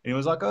 And he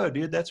was like, "Oh,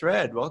 dude, that's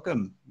rad.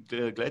 Welcome.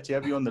 Glad to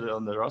have you on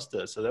the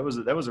roster." So that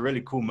was a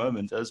really cool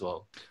moment as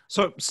well.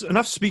 So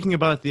enough speaking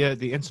about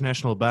the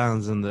international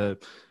bands and the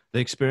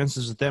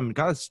experiences with them,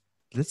 guys.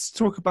 Let's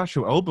talk about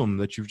your album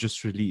that you've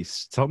just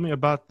released. Tell me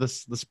about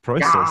this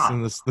process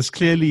and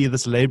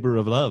this labor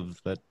of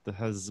love that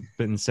has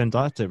been sent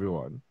out to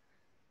everyone.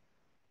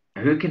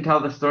 Who can tell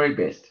the story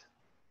best?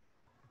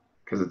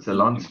 Because it's a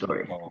long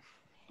story.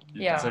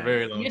 Yeah, it's a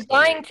very long You're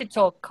story. dying to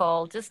talk,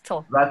 Carl. Just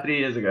talk. About 3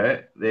 years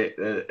ago,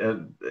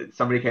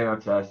 somebody came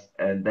up to us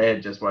and they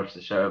had just watched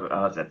the show of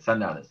ours at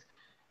Sundowners.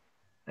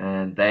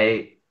 And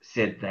they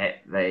said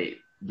that they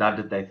loved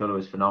it. They thought it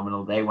was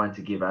phenomenal. They want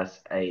to give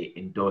us a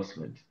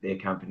endorsement. Their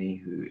company,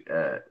 who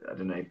I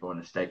don't know if you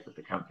want to stake with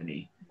the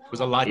company. It was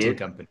a lighting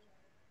company.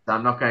 So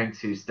I'm not going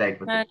to stake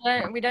with.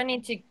 We don't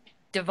need to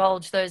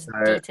divulge those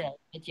details.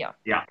 But yeah.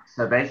 Yeah.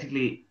 So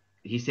basically,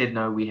 he said,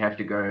 "No, we have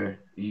to go.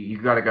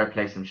 You got to go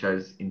play some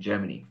shows in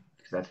Germany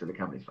because that's where the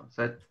company's from."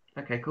 So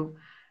okay, cool.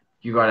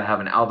 You got to have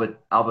an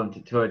album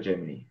to tour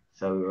Germany.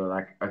 So we were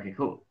like, okay,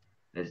 cool,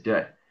 let's do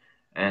it.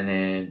 And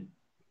then,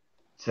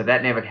 so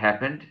that never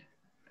happened.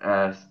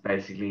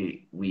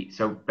 Basically,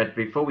 but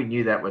before we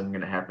knew that wasn't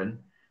going to happen,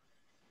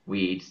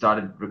 we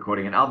started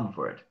recording an album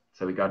for it.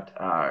 So we got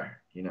our,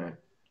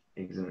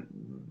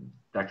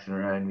 ducks in a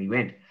row, and we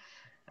went.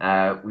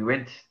 We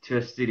went to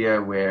a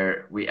studio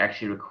where we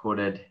actually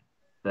recorded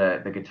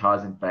the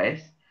guitars and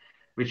bass.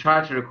 We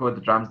tried to record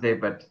the drums there,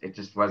 but it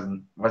just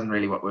wasn't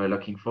really what we were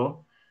looking for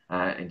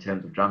in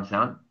terms of drum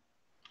sound.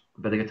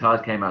 But the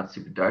guitars came out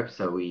super dope,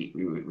 so we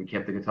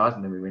kept the guitars,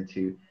 and then we went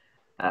to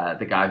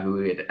the guy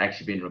who had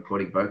actually been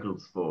recording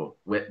vocals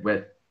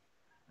with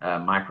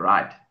Mike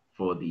Wright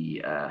for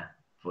the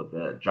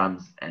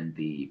drums and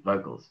the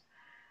vocals,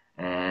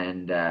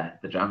 and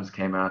the drums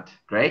came out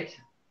great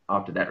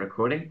after that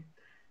recording,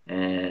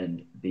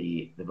 and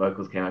the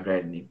vocals came out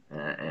great,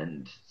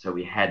 and so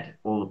we had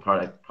all the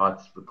product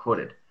parts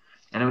recorded,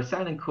 and it was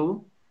sounding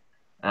cool,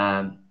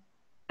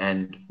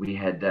 and we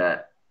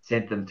had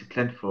sent them to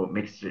Clint for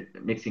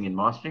mixing and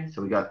mastering.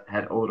 So we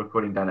had all the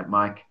recording done at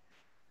Mike,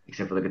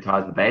 except for the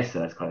guitars and the bass, so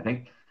that's quite a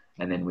thing.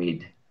 And then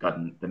we'd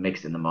gotten the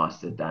mix and the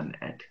master done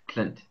at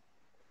Clint.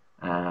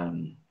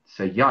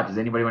 So yeah, does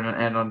anybody want to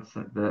add on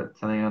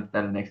something on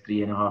that in the next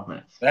 3.5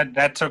 minutes?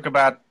 That took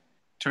about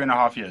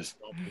 2.5 years.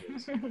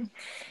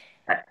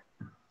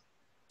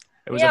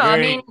 It was a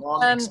very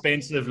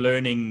expensive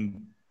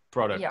learning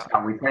product.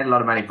 Yeah, we paid a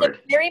lot of money for it.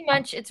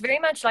 It's very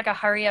much like a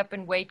hurry up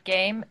and wait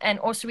game, and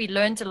also we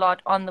learned a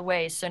lot on the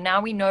way. So now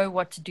we know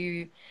what to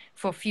do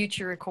for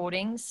future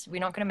recordings.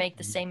 We're not going to make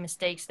the same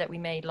mistakes that we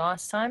made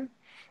last time.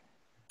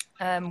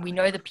 We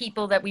know the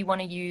people that we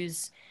want to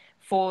use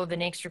for the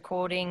next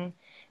recording.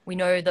 We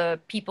know the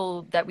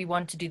people that we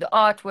want to do the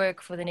artwork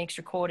for the next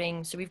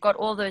recording. So we've got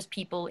all those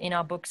people in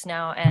our books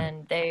now,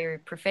 and they're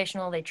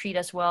professional. They treat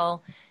us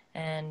well,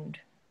 and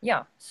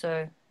yeah,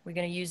 so we're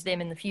going to use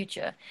them in the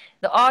future.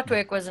 The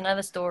artwork was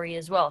another story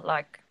as well.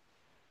 Like,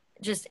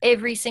 just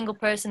every single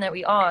person that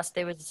we asked,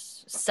 there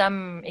was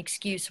some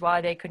excuse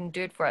why they couldn't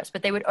do it for us.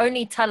 But they would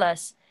only tell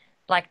us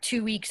like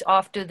 2 weeks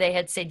after they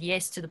had said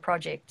yes to the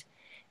project.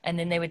 And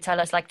then they would tell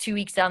us like 2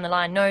 weeks down the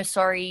line, no,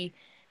 sorry,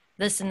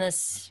 this and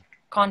this,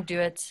 can't do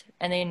it.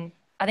 And then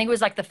I think it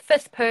was like the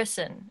 5th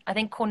person. I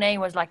think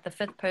Cornet was like the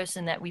 5th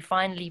person that we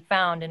finally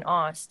found and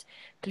asked,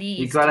 please.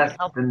 He got us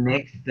the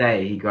next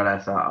day. He got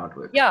us our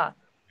artwork. Yeah.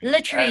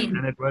 Literally.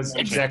 And it was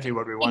exactly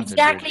what we wanted.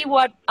 Exactly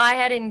what I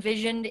had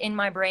envisioned in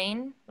my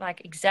brain,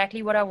 like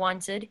exactly what I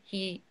wanted.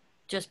 He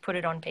just put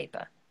it on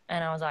paper.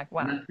 And I was like,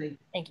 wow,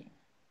 thank you.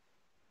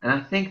 And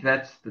I think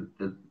that's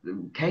the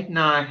Kate and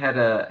I had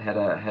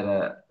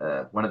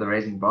a one of the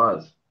raising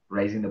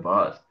the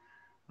bars.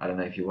 I don't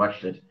know if you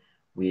watched it.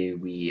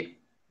 We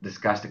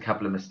discussed a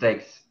couple of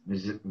mistakes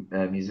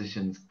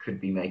musicians could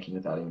be making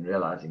without even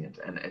realizing it.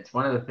 And it's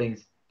one of the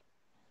things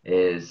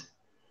is,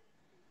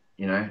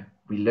 you know,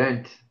 we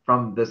learned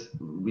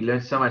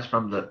so much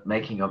from the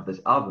making of this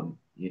album,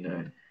 you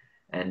know,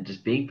 and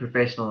just being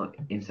professional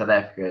in South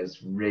Africa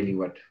is really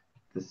what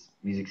this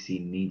music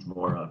scene needs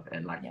more of.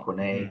 And like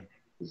Cornet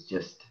is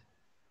just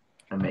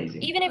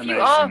amazing. Even if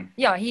you are,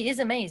 he is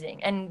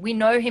amazing. And we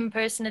know him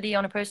personally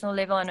on a personal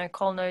level. I know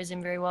Cole knows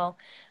him very well.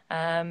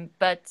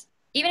 But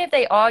even if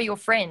they are your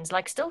friends,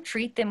 like still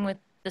treat them with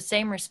the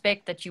same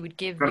respect that you would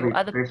give your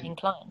other paying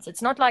clients.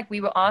 It's not like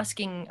we were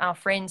asking our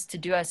friends to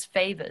do us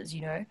favors,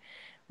 you know.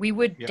 We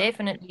would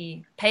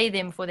definitely pay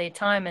them for their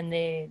time and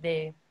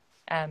their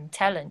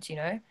talent, you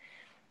know.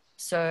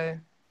 So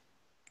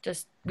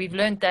just we've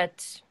learned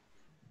that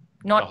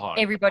not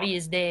everybody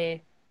is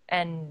there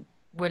and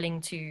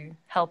willing to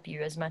help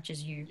you as much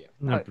as you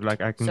hoped.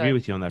 Like I can agree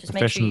with you on that.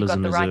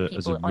 Professionalism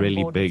is a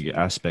really big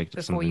aspect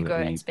of something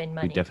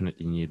that we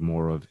definitely need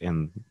more of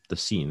in the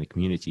scene, the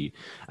community.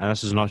 And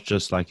this is not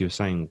just like you're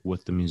saying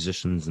with the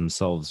musicians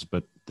themselves,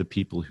 but the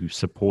people who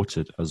support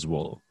it as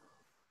well.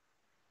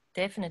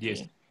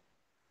 Definitely.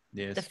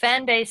 Yes. The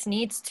fan base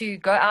needs to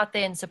go out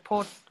there and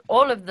support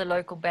all of the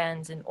local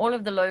bands and all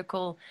of the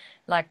local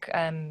like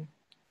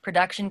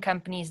production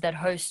companies that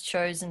host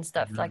shows and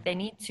stuff. Like they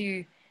need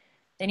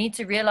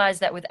to realize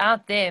that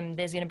without them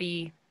there's going to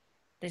be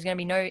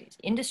no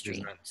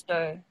industry.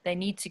 So they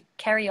need to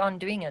carry on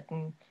doing it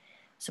and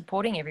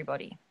supporting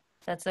everybody.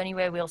 That's the only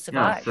way we'll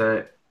survive. Yeah,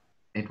 so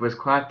it was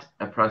quite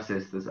a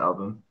process, this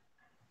album,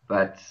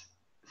 but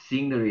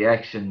seeing the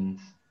reactions,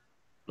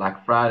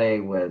 like Friday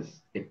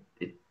it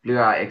blew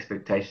our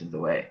expectations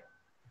away.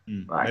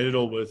 Made it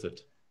all worth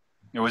it.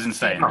 It was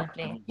insane.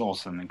 Definitely. It was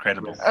awesome,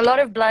 incredible. A lot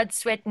of blood,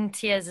 sweat, and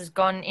tears has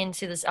gone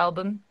into this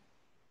album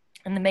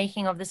and the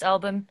making of this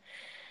album,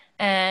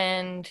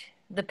 and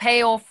the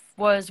payoff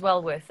was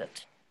well worth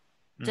it.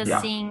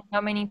 Just seeing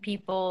how many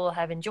people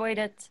have enjoyed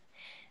it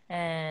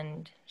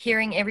and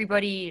hearing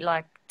everybody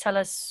like tell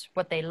us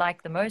what they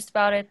like the most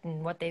about it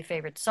and what their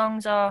favorite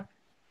songs are.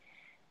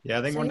 Yeah,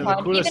 I think one of the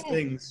coolest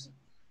things.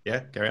 Yeah,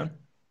 carry on.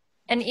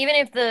 And even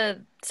if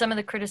some of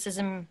the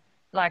criticism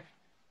like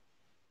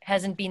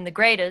hasn't been the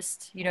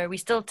greatest, you know, we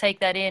still take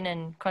that in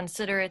and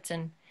consider it.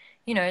 And,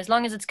 you know, as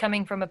long as it's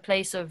coming from a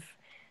place of,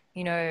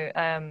 you know,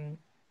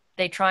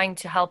 they're trying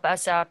to help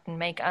us out and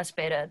make us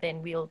better,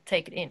 then we'll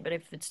take it in. But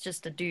if it's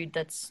just a dude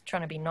that's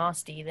trying to be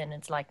nasty, then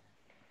it's like,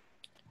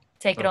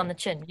 take it on the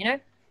chin, you know?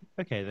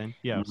 Okay, then.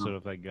 Yeah, sort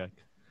of like...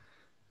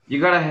 You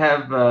gotta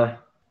have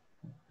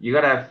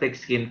thick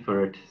skin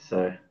for it,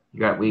 so...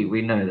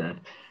 We know that,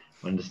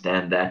 we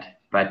understand that.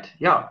 But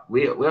yeah,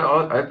 we're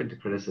all open to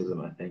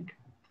criticism, I think.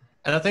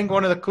 And I think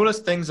one of the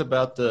coolest things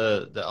about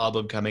the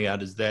album coming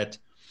out is that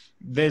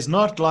there's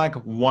not like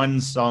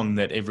one song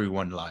that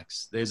everyone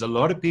likes. There's a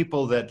lot of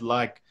people that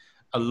like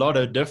a lot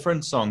of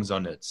different songs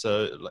on it.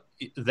 So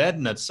that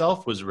in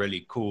itself was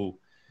really cool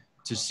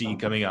to see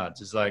coming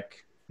out. It's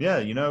like, yeah,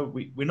 you know,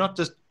 we're not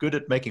just good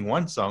at making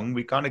one song,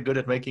 we're kind of good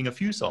at making a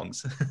few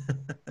songs.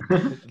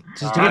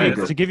 Just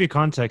to give you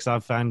context,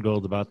 I've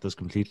fangirled about this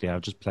completely.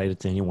 I've just played it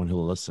to anyone who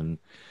will listen.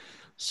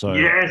 So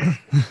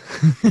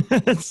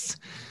Yes.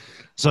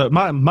 So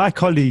my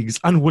colleagues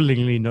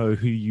unwillingly know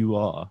who you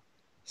are.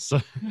 So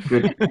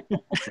Good.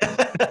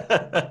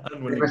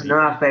 We must know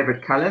our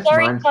favorite colors.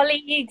 Sorry,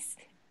 colleagues.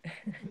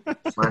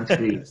 Mine's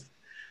green.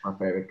 My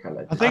favorite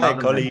color. I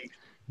think colleague.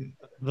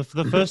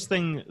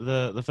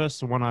 The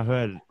first one I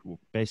heard,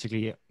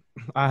 basically,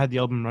 I had the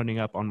album running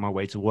up on my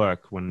way to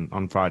work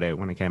on Friday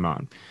when it came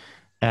out.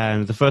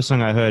 And the first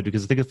song I heard,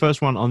 because I think the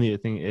first one on the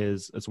thing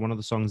it's one of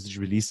the songs that you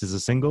released as a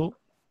single,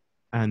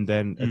 and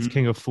then it's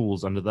King of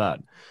Fools under that.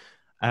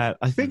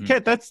 I think,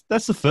 Kat,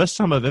 that's the first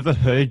time I've ever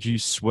heard you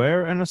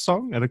swear in a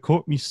song, and it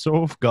caught me so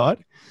off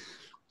guard.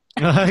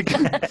 Like,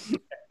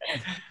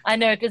 I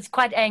know, it was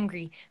quite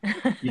angry.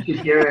 You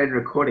could hear it in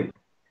recording.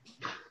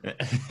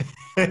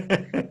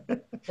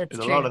 There's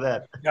a lot of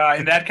that. Yeah,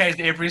 in that case,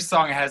 every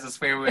song has a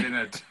swear word in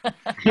it.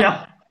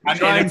 Yeah.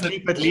 Try and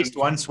keep at least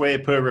one swear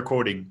per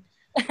recording.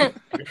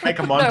 Make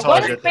a montage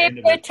one at the swear end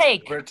of per it.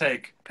 take.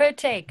 Per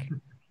take.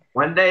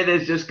 One day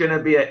there's just going to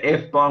be an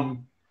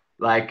F-bomb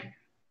like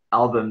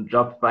album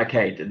dropped by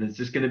Kate, and it's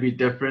just going to be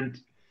different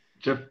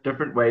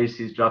ways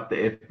she's dropped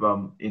the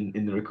F-bomb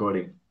in the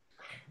recording.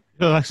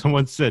 like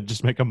someone said,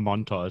 just make a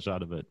montage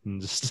out of it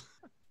and just.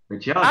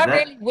 But yeah, I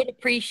really would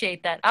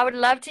appreciate that. I would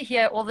love to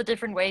hear all the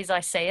different ways I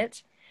say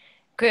it,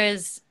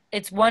 because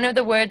it's one of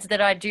the words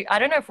that I do. I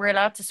don't know if we're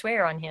allowed to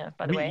swear on here,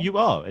 by the way. You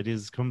are. It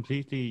is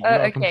completely. You Oh,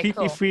 are okay, completely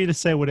cool. free to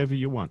say whatever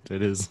you want.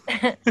 It is.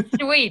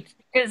 Sweet,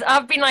 because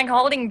I've been like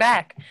holding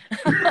back.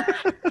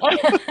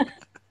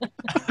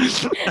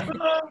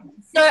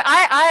 So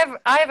I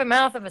have a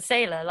mouth of a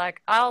sailor.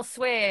 Like, I'll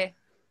swear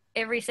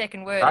every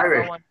second word if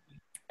Irish. I want.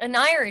 An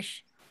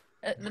Irish.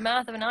 The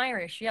mouth of an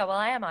Irish. Yeah, well,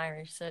 I am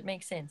Irish, so it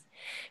makes sense.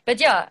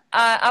 But yeah,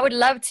 I would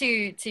love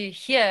to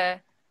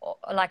hear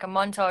like a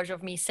montage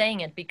of me saying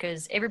it,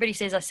 because everybody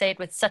says I say it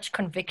with such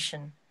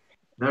conviction.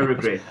 No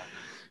regret.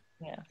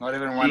 Yeah. Not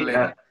even one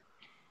letter.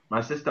 My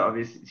sister,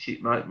 obviously,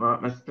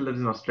 my sister lives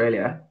in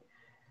Australia,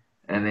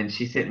 and then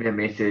she sent me a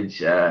message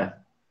the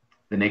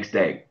next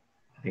day.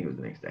 I think it was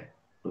the next day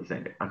or the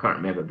same day. I can't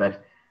remember,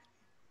 but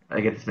I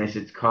get this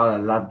message: Carl, I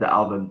love the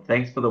album.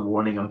 Thanks for the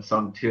warning on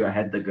song 2. I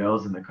had the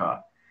girls in the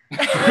car.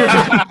 And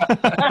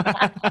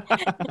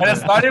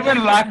it's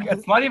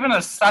not even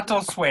a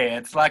subtle swear.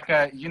 It's like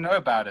you know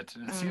about it.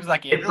 It seems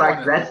like It's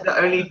like that's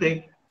the only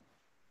thing.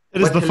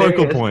 It is What's the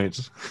focal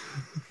hilarious- point.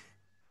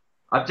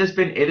 I've just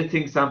been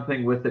editing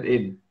something with it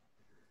in,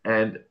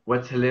 and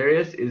what's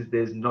hilarious is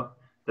there's not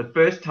the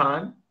first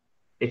time.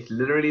 It's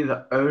literally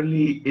the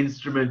only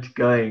instrument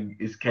going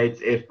is Kate's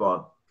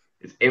F-bomb.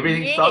 It's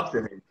everything Yeah. stops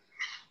in it.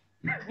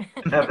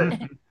 Have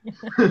it.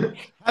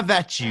 Have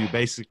at you,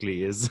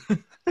 basically, is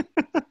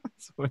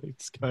that's where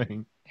it's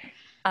going.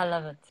 I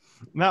love it.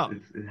 Now,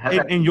 Have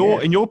it, in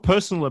yeah. your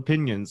personal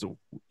opinions,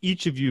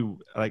 each of you,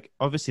 like,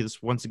 obviously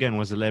this once again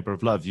was a labor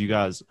of love. You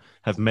guys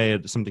have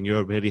made something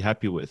you're really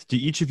happy with. Do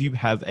each of you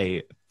have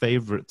a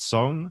favorite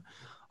song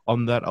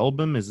on that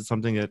album? Is it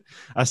something that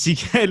I see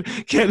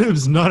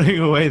Caleb's nodding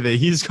away there?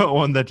 He's got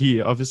one that he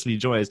obviously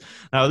enjoys.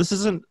 Now, this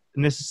isn't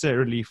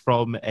necessarily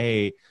from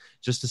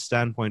just a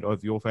standpoint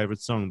of your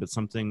favorite song, but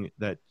something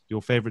that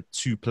your favorite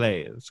to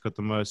play. It's got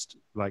the most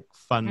like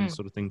fun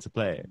sort of thing to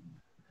play.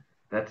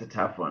 That's a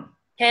tough one.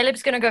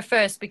 Caleb's going to go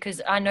first,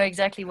 because I know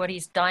exactly what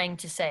he's dying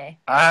to say.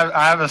 I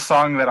have a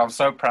song that I'm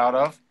so proud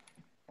of,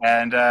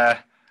 and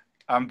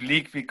I'm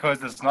bleak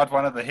because it's not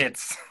one of the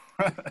hits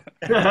of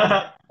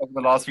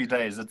the last few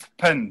days. It's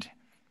pinned.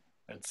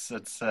 It's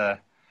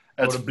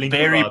Blink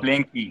very vibe.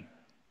 blinky,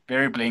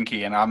 very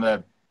blinky, and I'm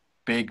a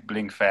big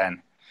Blink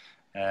fan.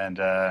 And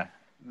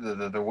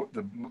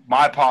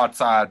my part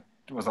side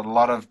was a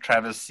lot of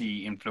Travis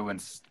C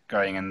influence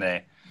going in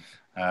there.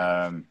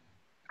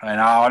 And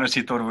I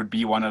honestly thought it would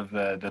be one of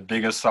the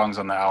biggest songs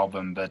on the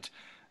album, but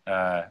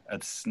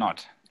it's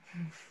not.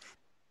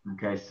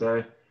 Okay,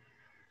 so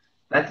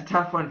that's a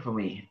tough one for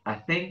me. I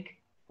think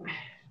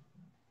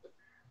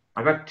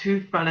I got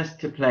 2 funnest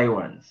to play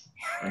ones.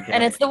 Okay.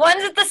 And it's the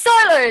ones with the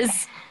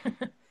solos.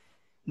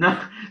 No,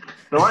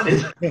 the one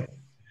is.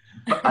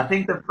 I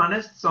think the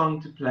funnest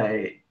song to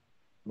play,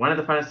 one of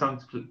the funnest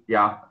songs.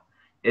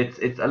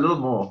 It's a little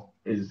more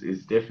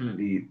is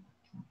definitely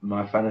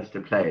my funnest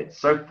to play. It's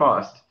so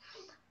fast,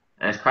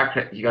 and it's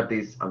quite. You got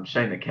these. I'm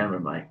showing the camera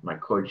my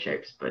chord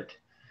shapes, but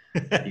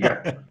you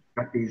got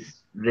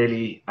these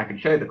really. I can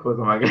show you the chords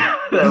on my guitar.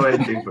 That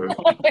won't do for it.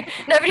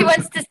 Nobody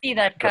wants to see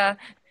that, Ka.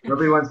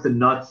 Nobody wants to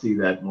not see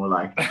that. More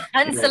like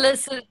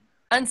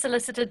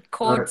Unsolicited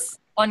chords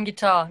on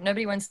guitar.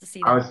 Nobody wants to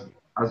see that.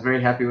 I was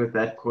very happy with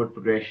that chord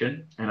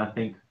progression, and I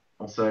think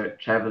also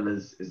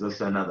Travelers is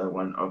also another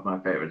one of my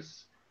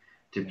favorites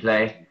to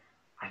play.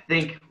 I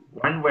think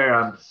one where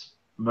I'm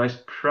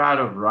most proud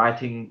of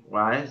writing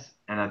wise,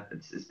 and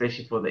it's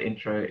especially for the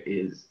intro,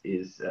 is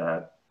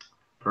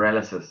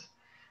Paralysis.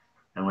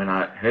 And when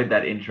I heard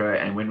that intro,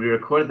 and when we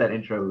recorded that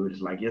intro, we were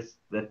just like, yes,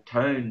 the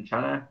tone,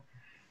 Chana.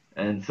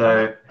 And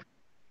so,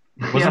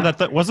 Wasn't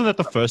that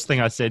the first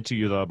thing I said to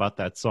you though about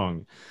that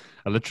song?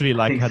 I literally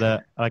I had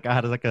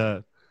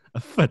a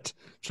fit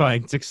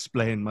trying to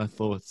explain my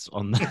thoughts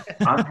on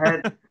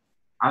that.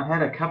 I've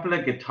had a couple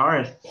of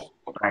guitarists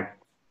like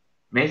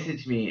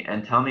message me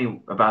and tell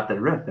me about the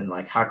riff and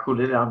like how cool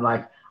it is. I'm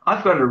like,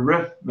 I've got a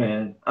riff,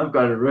 man. I've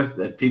got a riff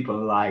that people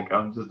like.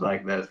 I'm just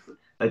like this.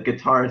 That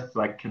guitarists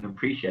like can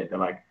appreciate. They're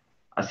like,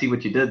 I see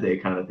what you did there,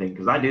 kind of thing.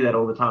 Because I do that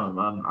all the time.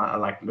 I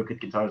like look at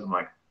guitars. I'm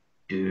like,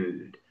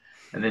 dude.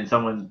 And then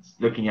someone's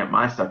looking at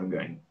my stuff and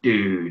going,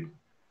 dude.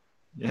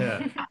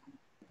 Yeah.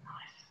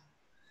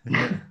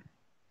 Nice.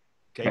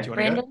 Okay, do you want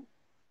to go?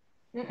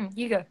 Brandon?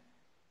 You go.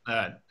 All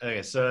right.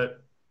 Okay, so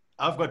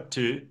I've got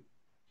two.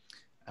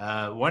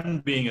 One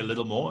being a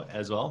little more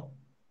as well,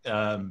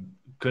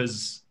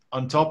 because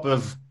on top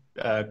of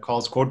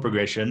Carl's chord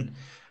progression,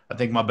 I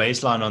think my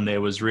bass line on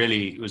there was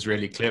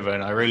really clever,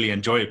 and I really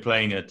enjoy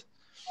playing it.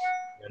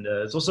 And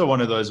it's also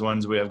one of those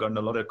ones where I've gotten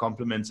a lot of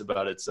compliments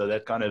about it. So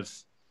that kind of,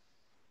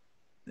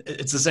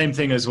 it's the same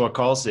thing as what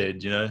Carl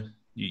said. You know,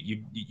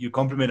 you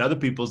compliment other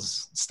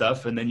people's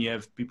stuff, and then you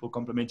have people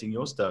complimenting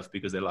your stuff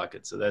because they like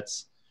it. So that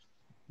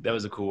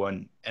was a cool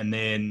one. And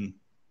then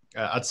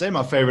I'd say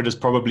my favorite is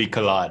probably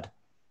Collide.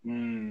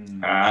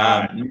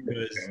 Yeah,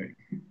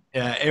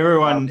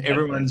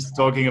 everyone's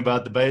talking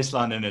about the bass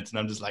line in it, and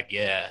I'm just like,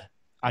 yeah,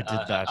 I did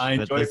that. I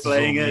enjoy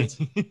playing it.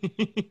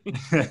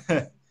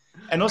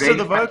 And also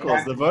the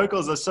vocals. The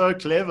vocals are so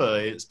clever,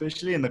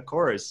 especially in the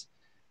chorus.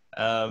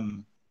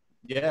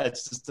 Yeah,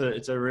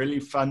 it's a really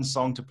fun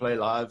song to play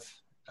live.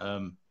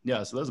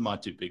 Yeah, so those are my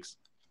two picks.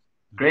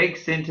 Greg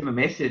sent him a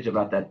message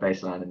about that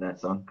bass line in that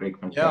song. Greg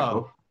from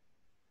Takeoff.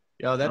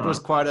 Yeah, that was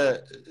quite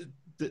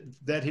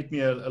that hit me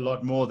a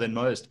lot more than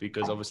most,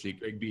 because obviously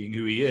Greg being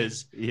who he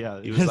is, he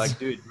was like,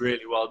 dude,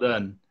 really well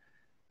done.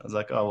 I was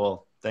like, oh,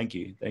 well, thank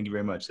you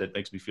very much. That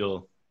makes me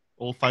feel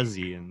all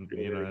fuzzy and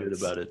really good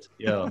about it.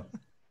 Yeah.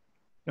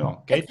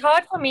 Kate? It's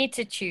hard for me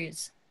to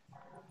choose.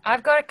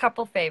 I've got a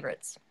couple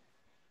favorites.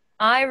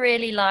 I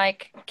really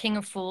like King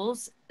of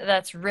Fools.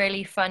 That's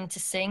really fun to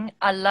sing.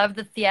 I love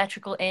the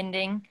theatrical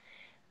ending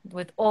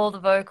with all the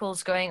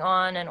vocals going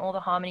on and all the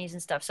harmonies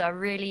and stuff. So I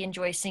really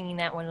enjoy singing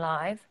that one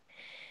live.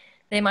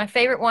 Then my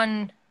favorite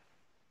one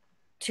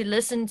to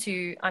listen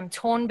to, I'm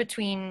torn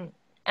between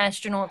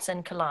Astronauts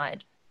and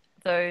Collide.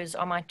 Those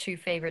are my two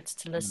favorites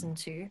to listen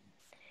to.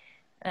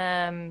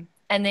 And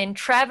then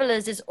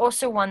Travelers is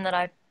also one that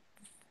I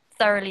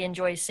thoroughly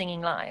enjoy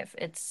singing live.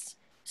 It's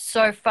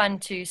so fun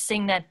to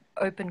sing that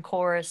open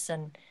chorus,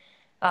 and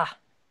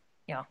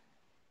yeah.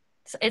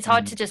 It's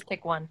hard to just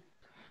pick one.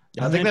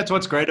 I think that's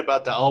what's great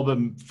about the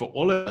album for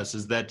all of us,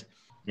 is that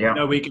you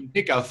know, we can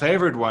pick our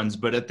favorite ones,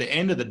 but at the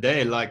end of the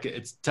day, like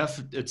it's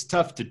tough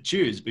to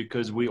choose,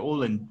 because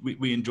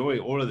we enjoy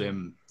all of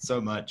them so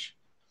much.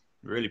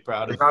 Really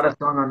proud of it. There's not a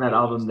song on that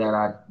album that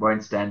I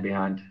won't stand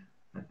behind.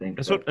 I think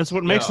that's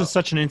what makes it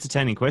such an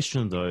entertaining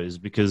question, though, is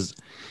because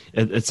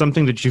it's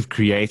something that you've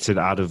created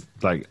out of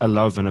like a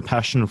love and a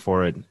passion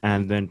for it,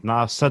 and then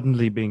now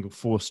suddenly being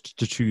forced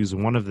to choose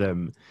one of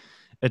them,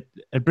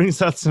 it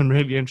brings out some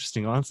really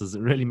interesting answers.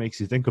 It really makes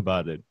you think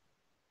about it.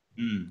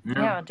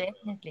 Yeah,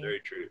 definitely.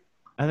 Very true.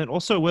 And then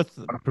also with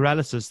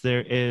Paralysis,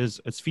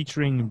 it's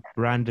featuring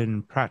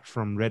Brandon Pratt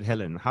from Red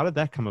Helen. How did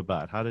that come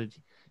about? How did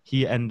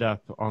he end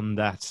up on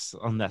that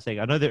thing?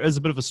 I know there is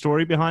a bit of a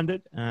story behind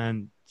it,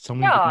 and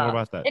someone bit more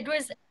about that.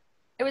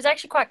 It was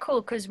actually quite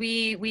cool, because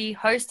we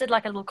hosted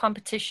like a little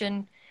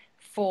competition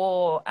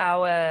for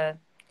our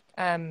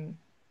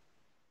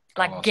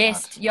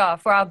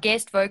for our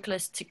guest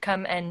vocalist to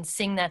come and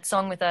sing that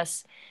song with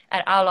us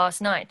at our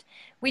last night.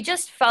 We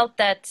just felt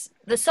that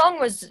the song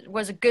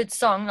was a good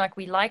song. Like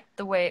we liked it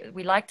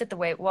the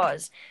way it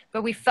was,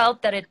 but we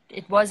felt that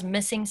it was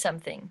missing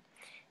something.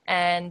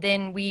 And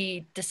then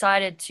we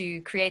decided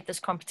to create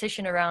this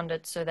competition around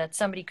it so that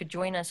somebody could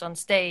join us on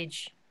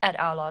stage at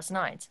our last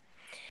night.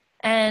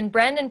 And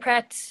Brandon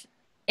Pratt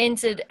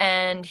entered,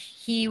 and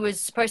he was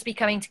supposed to be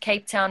coming to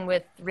Cape Town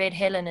with Red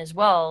Helen as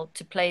well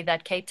to play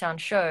that Cape Town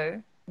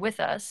show with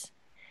us.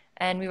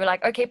 And we were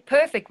like, okay,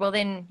 perfect. Well,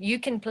 then you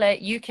can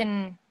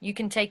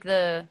take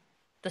the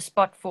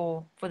spot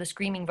for the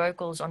screaming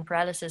vocals on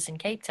Paralysis in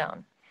Cape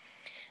Town.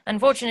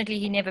 Unfortunately,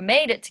 he never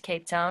made it to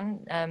Cape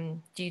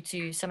Town due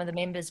to some of the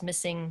members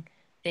missing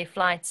their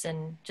flights,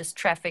 and just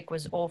traffic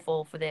was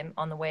awful for them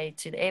on the way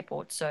to the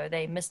airport. So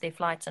they missed their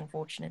flights,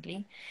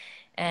 unfortunately,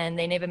 and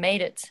they never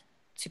made it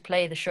to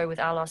play the show with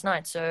our last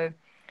night. So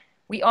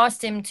we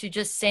asked him to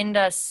just send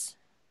us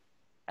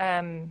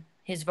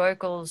his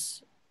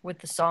vocals with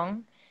the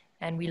song,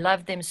 and we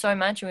loved them so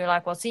much. And we were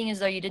like, well, seeing as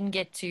though you didn't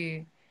get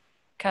to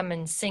come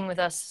and sing with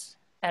us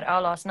at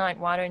our last night,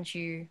 why don't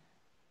you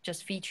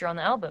just feature on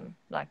the album.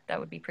 Like that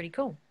would be pretty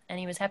cool. And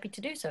he was happy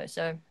to do so.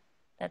 So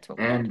that's what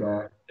we And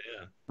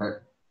did.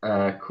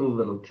 a cool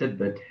little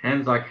tidbit: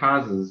 Hands Like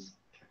Houses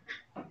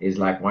is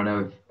like one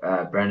of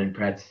Brandon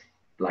Pratt's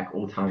like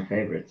all-time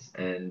favorites,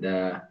 and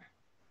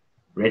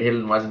Red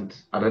Helen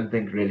wasn't. I don't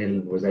think Red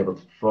Helen was able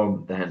to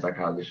perform the Hands Like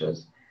Houses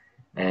shows,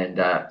 and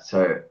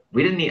so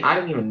we didn't. I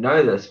didn't even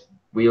know this.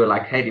 We were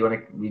like, "Hey, do you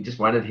want to?" We just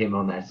wanted him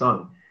on that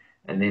song,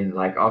 and then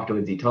like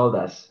afterwards, he told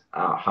us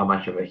how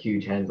much of a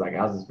huge Hands Like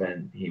Houses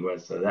fan he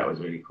was. So that was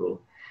really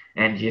cool.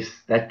 And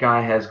just that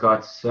guy has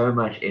got so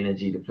much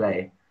energy to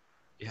play.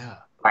 Yeah.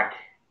 Like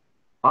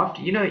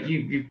after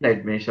you've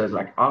played many shows.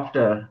 Like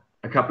after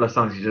a couple of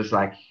songs, you're just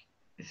like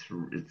it's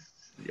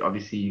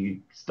obviously you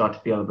start to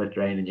feel a bit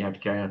drained and you have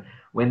to carry on.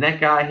 When that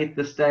guy hit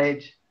the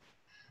stage,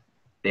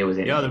 there was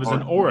energy. Yeah, there was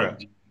an aura.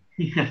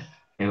 Yes,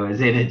 there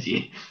was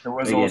energy. It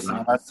was Again, awesome.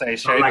 like- I'd say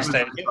sharing like-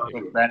 stage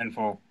with Brandon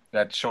for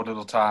that short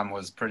little time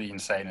was pretty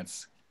insane.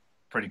 It's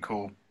pretty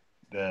cool.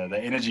 The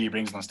energy he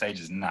brings on stage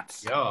is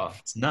nuts. Yeah,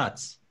 it's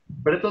nuts.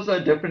 But it's also a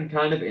different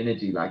kind of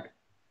energy. Like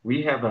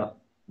we have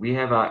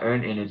our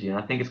own energy, and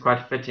I think it's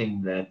quite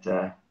fitting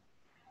that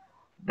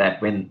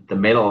that when the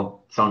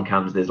metal song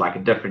comes, there's like a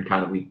different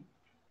kind of we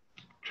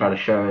try to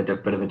show a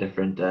bit of a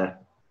different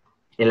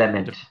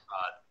element.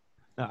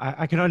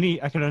 I can only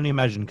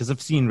imagine, because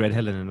I've seen Red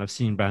Helen and I've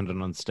seen Brandon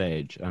on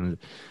stage, and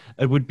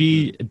it would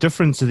be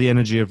different to the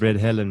energy of Red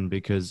Helen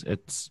because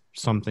it's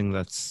something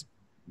that's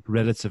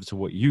relative to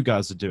what you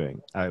guys are doing.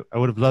 I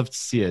would have loved to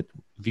see it.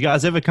 If you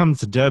guys ever come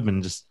to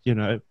Durban, just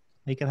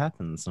make it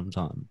happen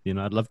sometime.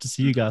 I'd love to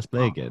see you guys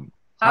play again.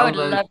 I would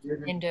love to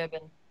be in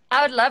Durban.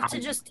 I would love to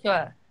just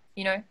tour,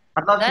 I'd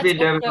love to be in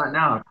Durban right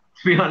now, to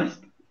be honest.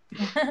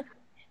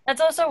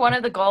 That's also one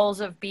of the goals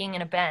of being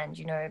in a band,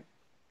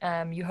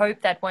 you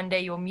hope that one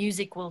day your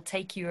music will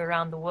take you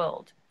around the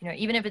world,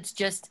 even if it's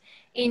just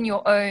in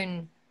your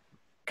own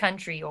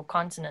country or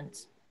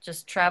continent,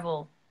 just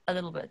travel a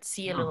little bit,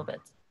 see a little bit,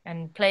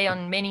 and play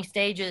on many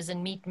stages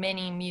and meet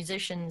many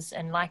musicians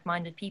and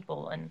like-minded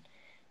people and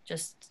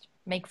just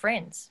make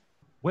friends.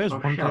 Where's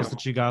one place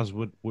that you guys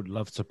would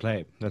love to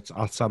play that's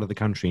outside of the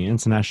country,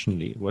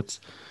 internationally? What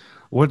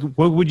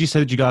would you say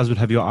that you guys would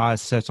have your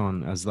eyes set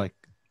on as like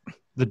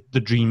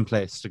the dream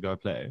place to go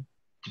play?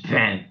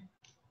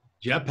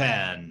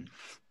 Japan.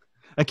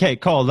 Okay,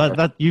 Cole,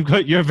 that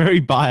you're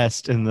very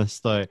biased in this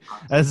though.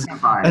 As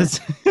I'm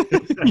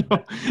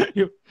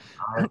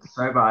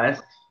so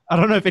biased. I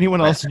don't know if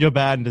anyone else in your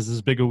band is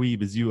as big a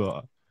weeb as you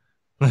are.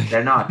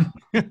 They're not.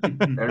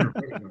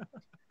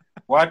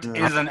 What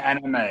is an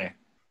anime?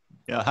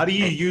 Yeah, how do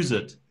you use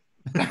it?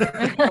 Them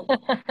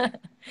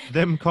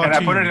Can cartoons.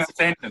 I put it in a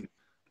sentence?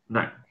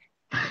 No.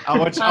 I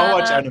watch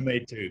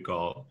anime too,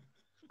 Carl.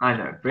 I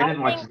know. Brendan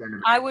I watches think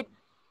anime.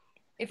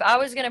 if I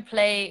was going to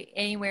play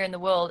anywhere in the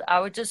world, I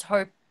would just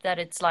hope that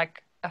it's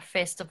like a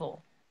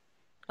festival,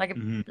 like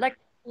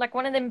like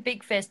one of them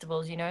big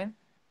festivals,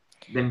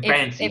 Them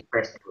fancy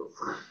festivals.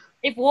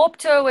 If Warped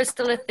Tour was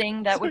still a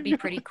thing, that would be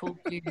pretty cool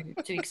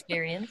to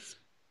experience.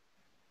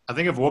 I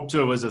think if Warped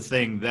Tour was a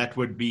thing, that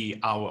would be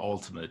our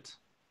ultimate.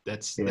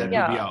 That would be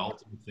our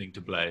ultimate thing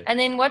to play. And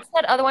then what's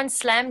that other one?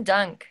 Slam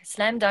Dunk.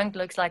 Slam Dunk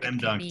looks like Slam it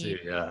could Dunk be too,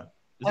 yeah.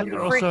 Isn't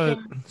there also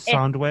freaking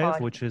Soundwave,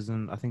 epic which is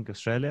in I think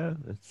Australia?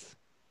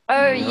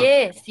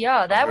 yes,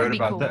 that would be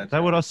about cool.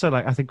 That would also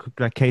I think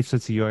cater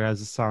to your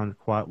guys' sound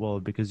quite well,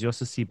 because you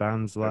also see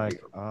bands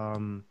like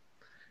God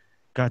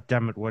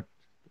damn it, what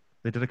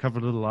they did a cover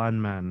of Little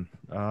Iron Man.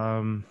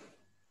 Not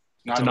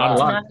Not a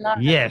lot.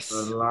 Yes. A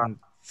lot.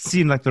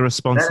 Seen like the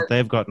response that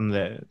they've gotten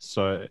there.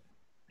 So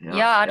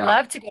Yeah, I'd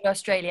love to go to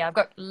Australia. I've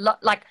got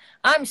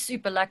I'm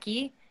super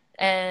lucky,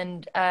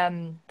 and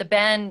the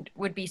band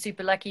would be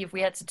super lucky if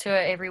we had to tour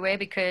everywhere,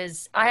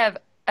 because I have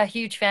a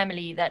huge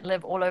family that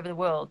live all over the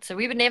world. So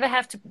we would never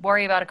have to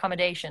worry about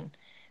accommodation.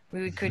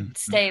 We could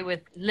stay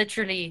with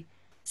literally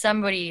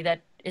somebody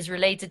that is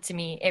related to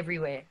me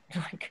everywhere,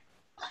 like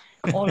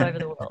all over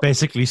the world.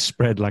 basically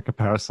spread like a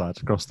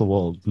parasite across the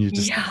world. You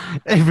just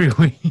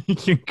everywhere you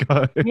can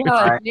go.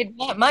 Yeah,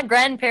 my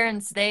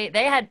grandparents they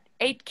had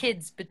 8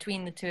 kids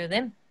between the two of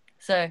them,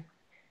 so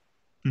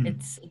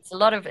it's a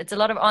lot of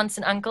aunts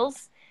and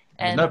uncles,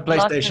 and There's no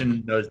PlayStation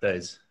in those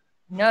days.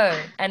 No,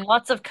 and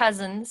lots of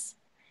cousins,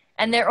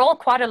 and they're all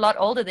quite a lot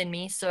older than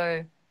me,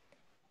 so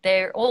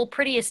they're all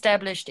pretty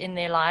established in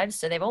their lives,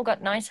 so they've all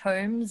got nice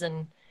homes,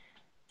 and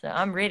so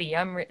I'm ready.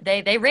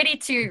 They're ready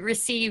to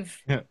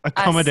receive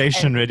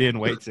accommodation ready and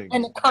waiting,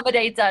 and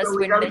accommodate us. So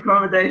we got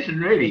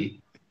accommodation ready.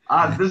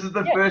 This is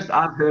the first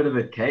I've heard of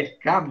it, Kate.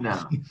 Come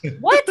now.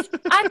 What?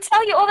 I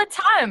tell you all the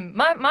time.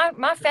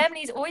 My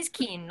family's always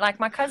keen.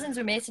 Like my cousins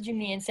were messaging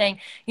me and saying,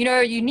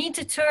 you need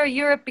to tour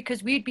Europe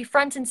because we'd be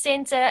front and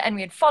center and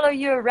we'd follow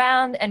you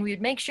around and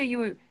we'd make sure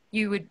you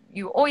would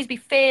always be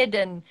fed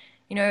and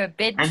a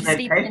bed and to they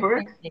sleep pay in. for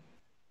it?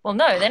 Well,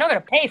 no, they're not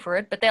going to pay for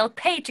it, but they'll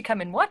pay to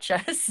come and watch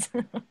us.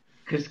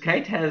 Because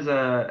Kate you're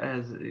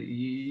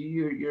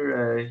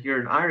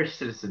an Irish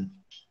citizen.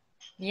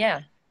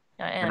 Yeah,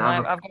 I am.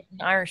 I've got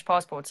an Irish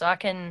passport, so I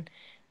can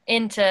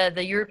enter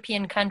the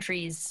European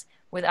countries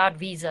without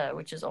visa,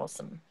 which is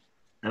awesome.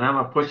 And I'm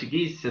a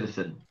Portuguese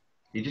citizen.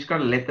 You just got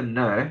to let them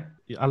know.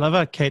 I love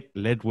how Kate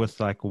led with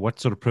like what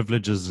sort of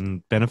privileges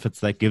and benefits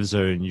that gives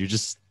her, and you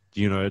just,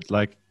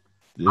 like,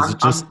 is it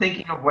just? I'm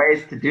thinking of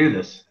ways to do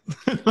this.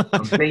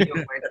 I'm thinking of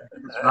ways to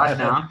do this right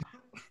now.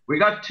 We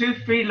got 2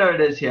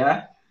 freeloaders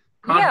here.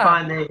 Can't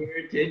find their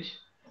heritage.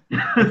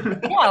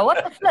 Yeah,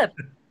 what the flip?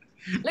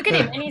 Look at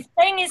him, and he's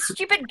playing his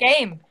stupid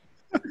game.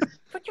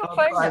 Put your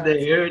phone Find down. their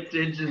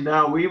heritage, and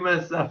now we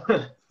must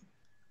suffer.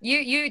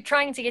 You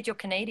trying to get your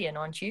Canadian,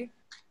 aren't you?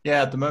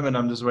 Yeah, at the moment,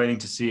 I'm just waiting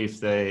to see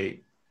if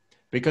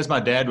because my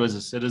dad was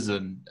a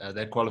citizen,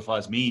 that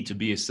qualifies me to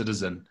be a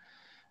citizen.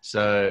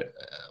 So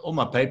all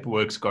my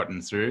paperwork's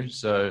gotten through.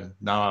 So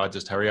now I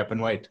just hurry up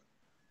and wait.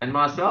 And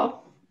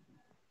Marcel,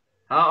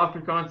 how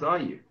Afrikaans are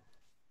you?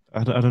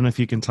 I don't know if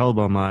you can tell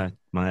by my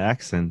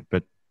accent,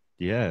 but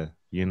yeah,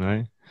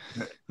 I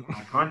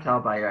can't tell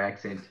by your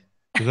accent.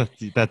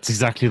 that's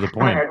exactly the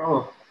point. Not at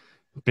all.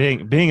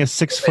 Being a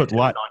 6 foot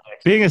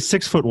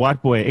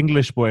white boy,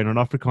 English boy in an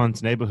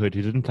Afrikaans neighborhood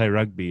who didn't play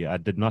rugby, I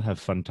did not have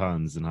fun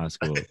times in high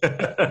school.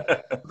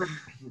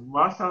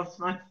 Marcel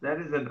Smuts, that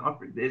is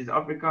there's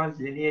Afrikaans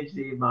lineage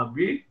there, my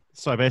bro.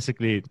 So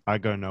basically, I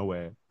go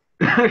nowhere.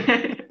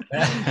 Okay.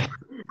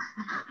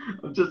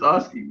 I'm just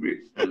asking, bro.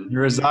 You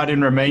reside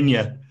in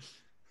Romania.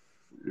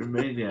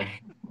 Romania.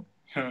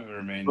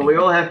 Romania. But we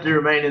all have to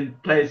remain in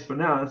place for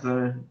now,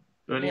 so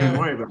don't even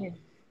worry about it.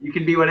 You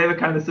can be whatever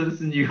kind of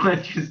citizen you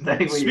want. You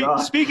stay where you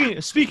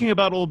are. Speaking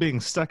about all being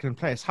stuck in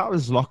place, how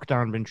has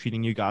lockdown been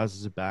treating you guys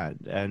as a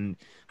band, and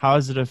how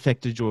has it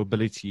affected your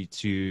ability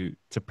to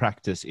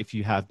practice, if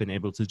you have been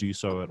able to do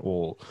so at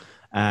all,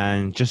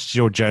 and just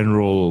your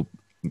general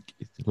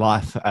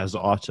life as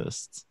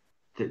artists?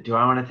 Do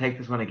I want to take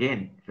this one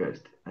again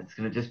first? It's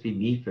going to just be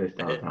me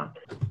first all the time.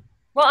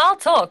 Well, I'll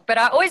talk, but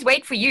I always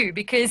wait for you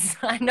because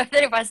I know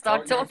that if I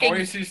start talking, your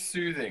voice is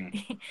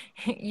soothing.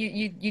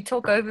 you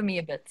talk over me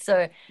a bit.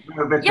 So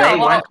No, but Yeah, they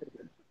well- want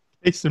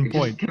Case in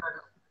point.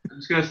 I'm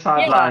just going to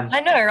sideline.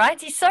 I know,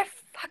 right? He's so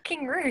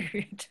fucking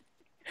rude.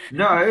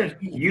 No,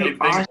 you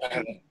asked.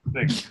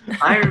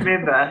 I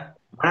remember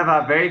one of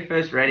our very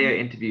first radio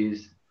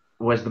interviews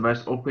was the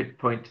most awkward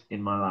point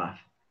in my life,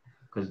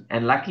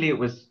 and luckily it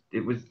was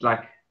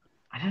like,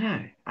 I don't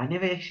know, I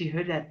never actually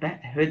heard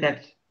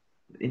that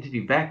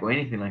interview back or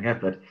anything like that,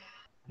 but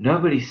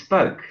nobody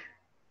spoke.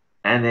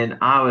 And then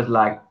I was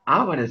like,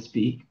 I want to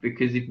speak,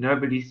 because if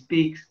nobody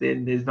speaks,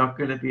 then there's not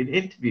going to be an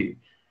interview.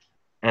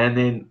 And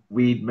then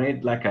we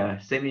made like a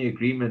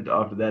semi-agreement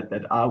after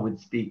that I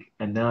would speak,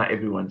 and now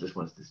everyone just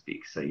wants to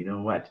speak. So you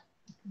know what?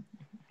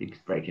 Big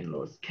breaking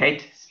laws.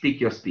 Kate, speak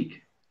your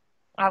speak.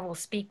 I will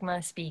speak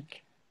my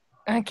speak.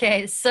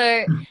 Okay,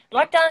 so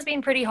lockdown's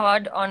been pretty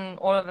hard on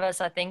all of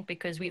us, I think,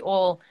 because we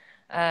all,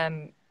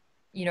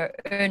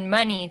 earn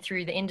money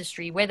through the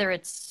industry, whether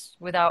it's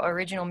with our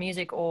original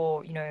music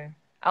or,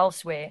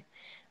 elsewhere.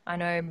 I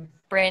know,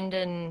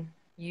 Brendan,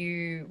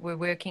 you were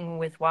working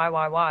with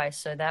YYY,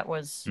 so that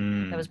was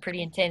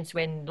pretty intense.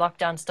 When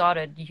lockdown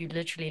started, you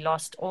literally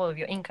lost all of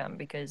your income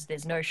because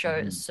there's no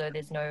shows, so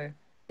there's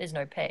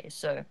no pay.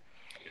 So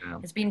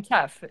it's been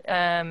tough,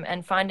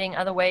 and finding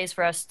other ways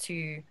for us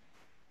to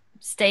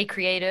stay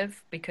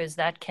creative, because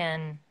that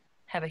can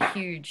have a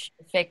huge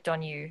effect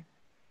on you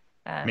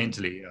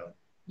Mentally,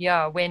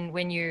 yeah,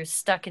 when you're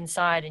stuck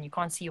inside and you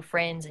can't see your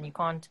friends and you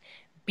can't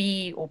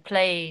be or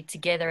play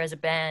together as a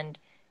band,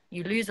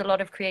 you lose a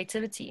lot of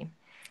creativity.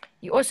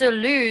 You also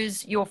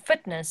lose your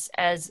fitness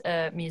as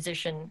a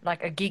musician,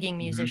 like a gigging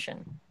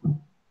musician.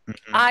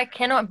 I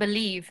cannot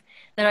believe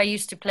that I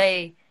used to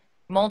play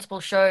multiple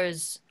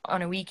shows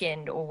on a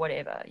weekend or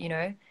whatever,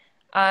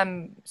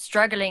 I'm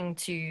struggling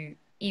to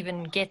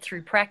even get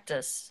through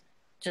practice,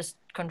 just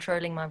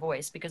controlling my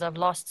voice, because I've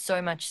lost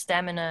so much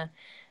stamina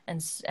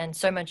and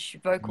so much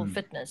vocal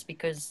fitness,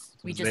 because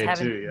we just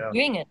haven't been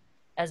doing it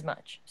as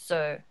much.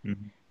 So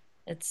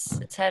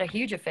it's had a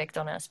huge effect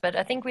on us, but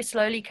I think we're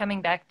slowly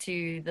coming back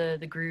to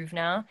the groove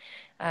now.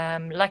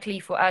 Luckily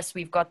for us,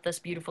 we've got this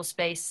beautiful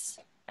space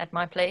at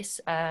my place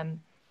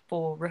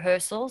for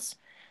rehearsals.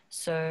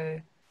 So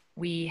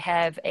we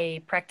have a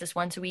practice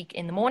once a week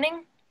in the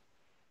morning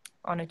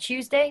on a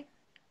Tuesday,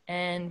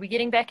 and we're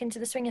getting back into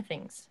the swing of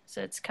things.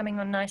 So it's coming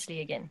on nicely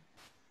again.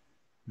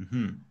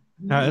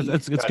 No,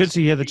 it's good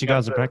to hear that you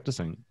guys are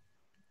practicing.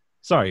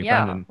 Sorry,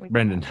 Yeah,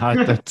 Brendan,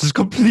 I just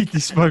completely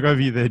spoke over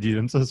you there, dude.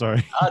 I'm so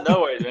sorry.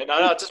 No worries, man.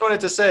 I just wanted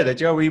to say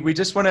that, we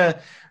just want to,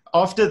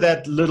 after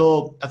that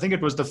little, I think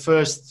it was the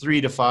first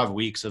 3 to 5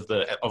 weeks of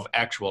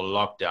actual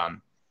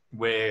lockdown,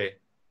 where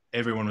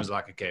everyone was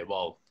like, okay,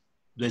 well,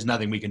 there's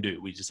nothing we can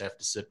do. We just have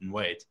to sit and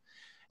wait.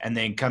 And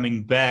then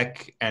coming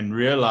back and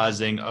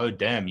realizing, oh,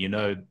 damn,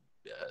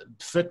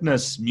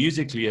 fitness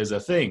musically is a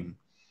thing.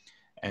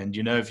 And,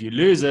 if you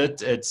lose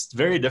it, it's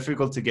very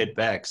difficult to get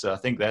back. So I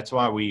think that's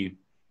why we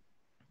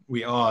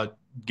are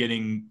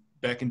getting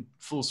back in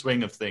full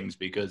swing of things,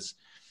 because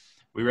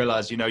we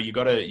realize, you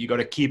got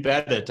to keep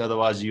at it.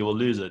 Otherwise you will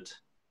lose it.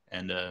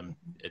 And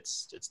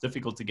it's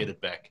difficult to get it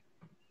back.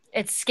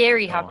 It's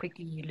scary how Oh,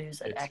 quickly you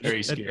lose it. it's Actually,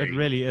 very scary. It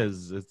really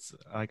is. It's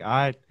like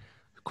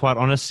quite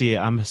honestly,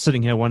 I'm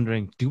sitting here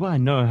wondering, do I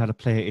know how to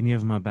play any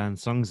of my band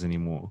songs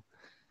anymore?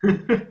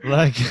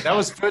 Like That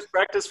was first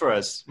practice for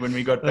us when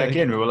we got back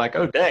in. We were like,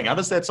 "Oh dang, how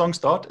does that song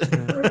start?"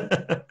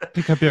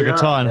 pick up your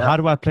guitar and yeah. how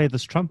do I play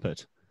this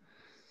trumpet?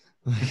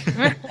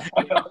 I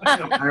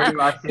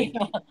remember I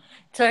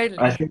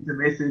totally. sent a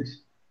message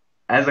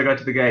as I got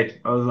to the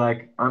gate. I was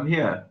like, I'm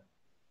here,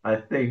 I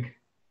think.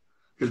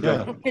 Because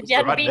Yeah. Because you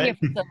haven't been here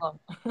for so long.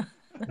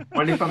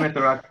 wonder if I'm at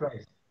the right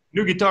place.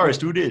 New guitarist,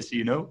 do this,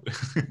 you know.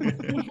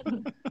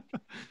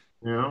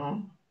 You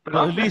know? But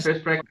Well, after at that least-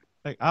 first practice,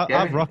 Like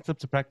Yeah. I've rocked up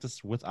to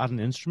practice without an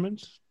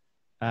instrument,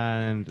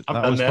 and I've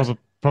that done was that.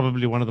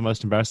 probably one of the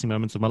most embarrassing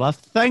moments of my life.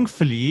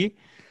 Thankfully,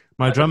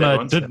 my I did that drummer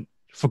once,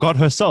 forgot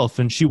herself,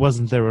 and she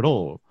wasn't there at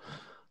all.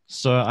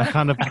 So I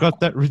kind of got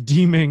that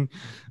redeeming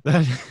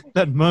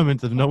that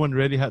moment that no one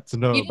really had to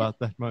know You didn't- about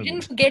that You didn't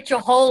moment. forget your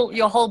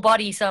whole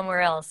body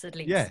somewhere else, at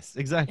least. Yes,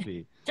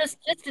 exactly, Just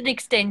an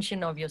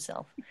extension of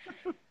yourself.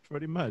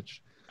 pretty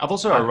much. I've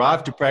also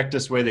arrived to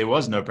practice where there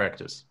was no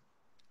practice.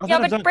 I Yeah,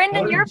 thought I've but done-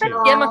 Brendan, you're a bit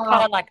gimmick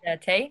like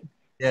that, hey?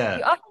 Yeah.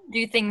 You often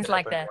do things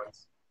like that.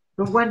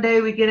 but one day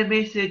we get a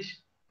message.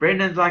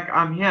 Brendan's like,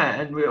 I'm here.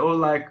 And we're all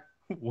like,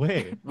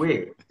 Where?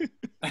 where?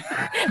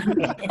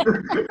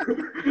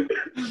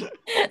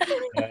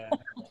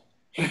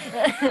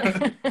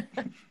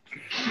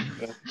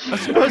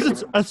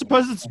 I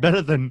suppose it's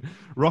better than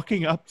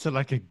rocking up to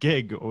like a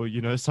gig or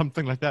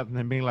something like that, and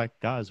then being like,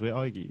 guys, where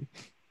are you?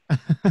 At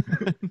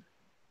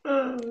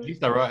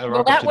least I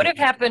Well, that would have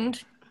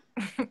happened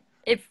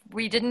if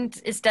we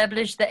didn't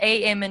establish the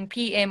AM and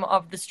PM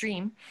of the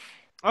stream.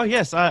 Oh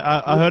yes,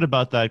 I heard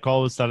about that.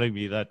 Carl was telling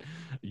me that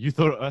you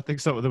thought, I think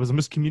so. There was a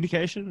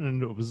miscommunication,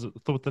 and it was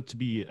thought that to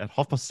be at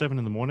 7:30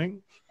 in the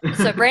morning.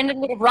 So Brendan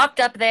would have rocked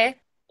up there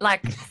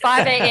like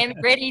 5 a.m.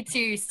 ready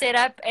to set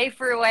up A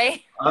for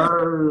away.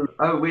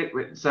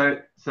 Wait. So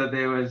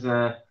there was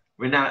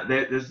we're now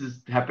there. This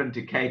has happened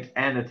to Kate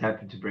and it's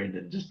happened to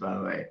Brendan. Just by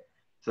the way.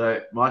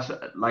 So Marcel,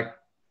 like,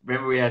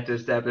 remember we had to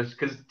establish,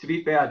 because to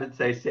be fair, I did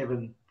say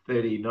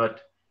 7:30,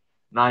 not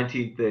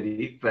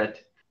 19:30. But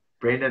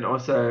Brendan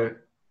also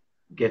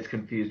gets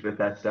confused with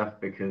that stuff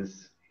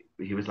because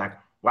he was like,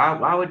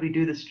 why would we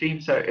do the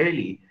stream so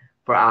early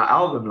for our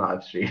album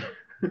live stream?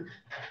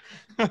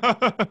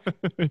 I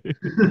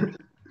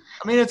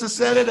mean, it's a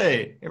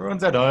Saturday.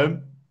 Everyone's at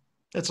home.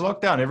 It's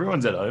lockdown.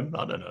 Everyone's at home.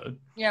 I don't know.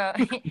 Yeah.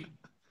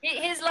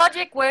 His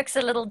logic works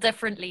a little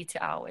differently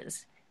to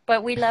ours,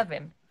 but we love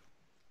him.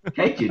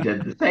 Kate, you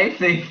did the same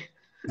thing.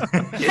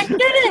 I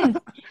didn't.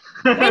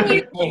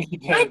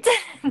 I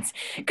didn't.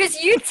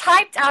 Because you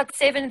typed out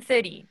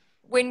 7:30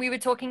 when we were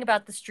talking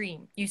about the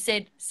stream. You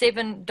said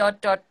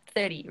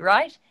 7:30,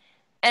 right?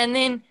 And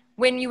then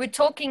when you were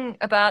talking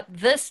about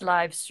this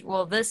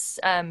this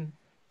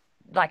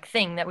like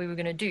thing that we were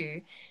going to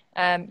do,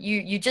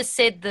 you just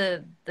said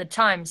the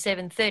time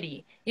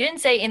 7:30. You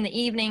didn't say in the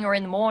evening or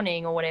in the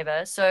morning or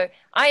whatever. So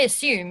I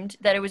assumed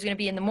that it was going to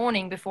be in the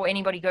morning before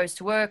anybody goes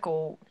to work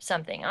or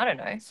something. I don't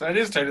know. So it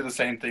is totally the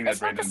same thing It's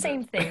that not the Brendan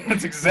same thing.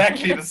 It's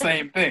exactly the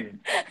same thing.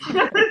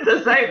 It's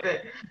the same thing.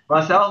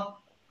 Marcel,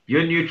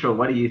 you're neutral.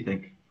 What do you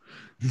think?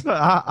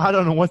 I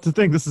don't know what to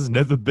think.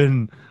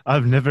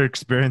 I've never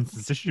experienced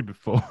this issue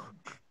before.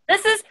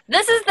 This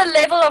is the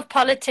level of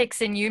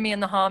politics in Yumi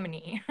and the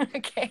Harmony.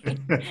 Okay.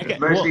 It's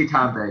mostly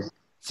time-based.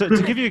 So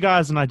to give you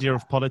guys an idea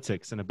of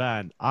politics in a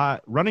band,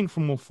 running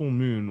from a full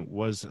moon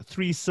was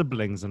 3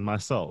 siblings and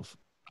myself.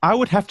 I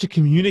would have to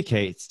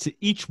communicate to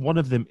each one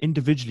of them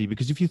individually,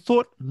 because if you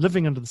thought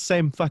living under the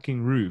same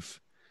fucking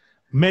roof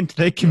meant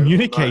they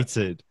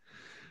communicated,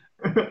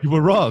 you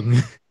were wrong.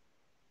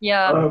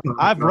 Yeah. Oh my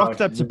I've rocked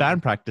gosh, up to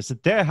band practice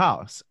at their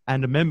house,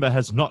 and a member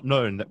has not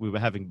known that we were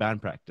having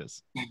band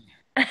practice.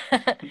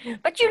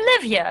 But you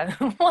live here.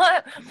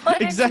 Why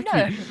don't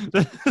Exactly. you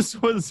know? This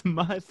was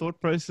my thought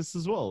process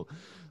as well.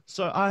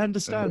 So I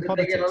understand Did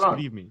they get politics, along?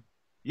 believe me.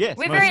 Yes,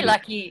 We're mostly. very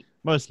lucky.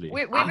 Mostly.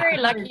 We're very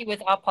lucky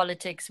with our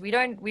politics. We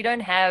don't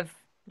have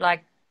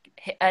like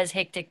as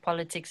hectic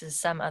politics as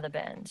some other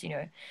bands, you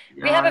know.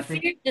 We Yeah, have I a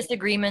think- few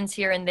disagreements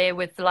here and there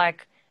with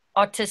like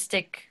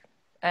artistic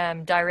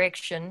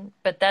direction,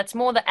 but that's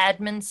more the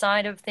admin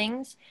side of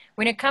things.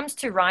 When it comes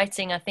to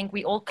writing, I think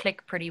we all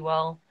click pretty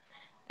well,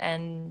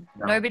 and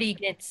Yeah. nobody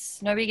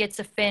gets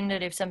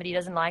offended if somebody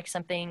doesn't like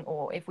something,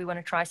 or if we want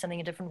to try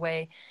something a different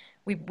way.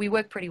 We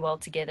work pretty well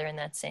together in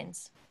that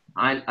sense.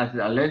 I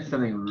learned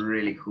something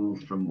really cool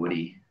from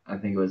Woody. I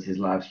think it was his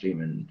live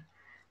stream, and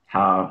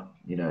how,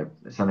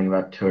 something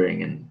about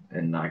touring,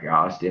 and like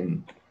I asked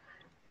him,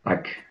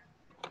 like,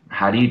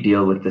 how do you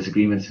deal with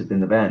disagreements within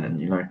the band? And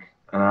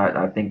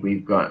I think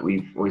we've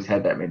always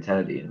had that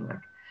mentality, and like,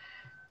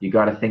 you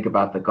got to think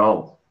about the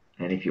goal,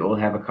 and if you all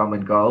have a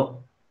common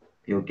goal,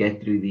 you'll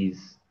get through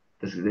these.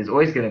 There's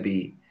always going to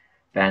be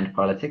band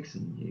politics,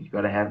 and you've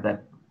got to have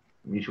that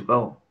mutual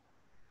goal,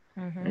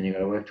 and you got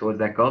to work towards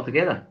that goal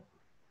together.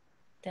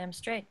 Damn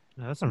straight.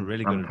 No, that's some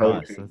really good I'm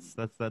advice. poetry.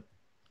 That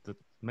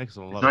makes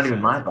a lot It's of not sense.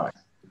 even my advice.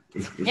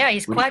 Yeah,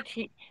 he's quite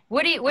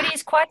Woody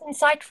is quite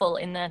insightful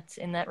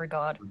in that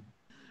regard.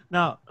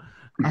 Now,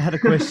 I had a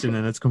question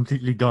and it's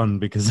completely gone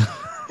because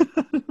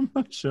I'm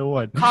not sure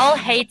what. Carl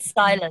hates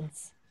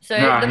silence. So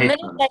No, I the hate minute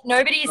silence. that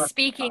nobody is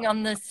speaking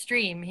on the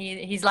stream,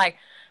 he's like,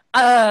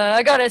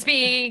 I gotta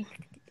speak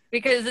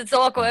because it's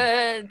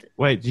awkward.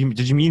 Wait,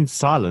 did you mean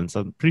silence?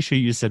 I'm pretty sure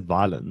you said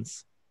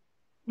violence.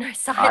 No I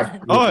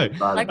silence. Oh, hate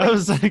silence. I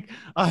was like,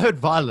 I heard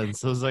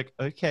violence. I was like,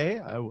 okay,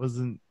 I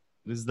wasn't.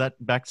 Is that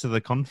back to the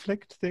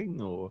conflict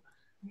thing or?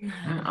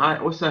 I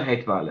also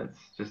hate violence,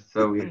 just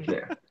so we're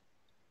clear.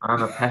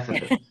 I'm a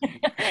pacifist.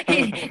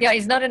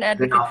 He's not an Then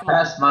advocate I'll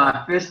pass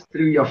my fist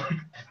through your.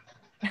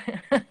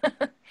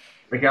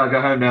 Okay, I'll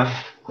go home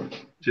now.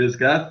 Cheers,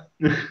 guys.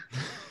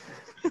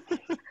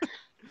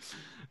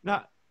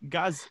 Now,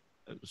 guys,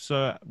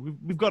 so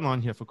we've gotten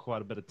on here for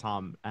quite a bit of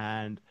time.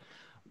 And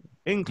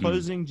in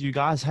closing, do you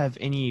guys have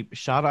any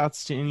shout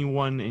outs to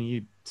anyone?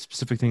 Any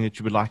specific thing that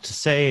you would like to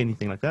say?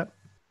 Anything like that?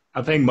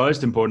 I think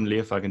most importantly,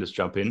 if I can just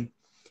jump in,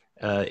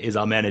 is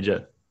our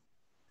manager,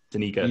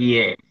 Tanika.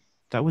 Yeah.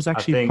 That was I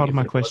actually think part of if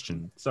my it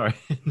question. Sorry,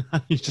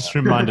 you just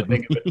reminded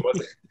me.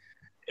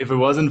 If it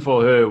wasn't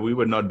for her, we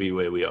would not be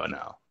where we are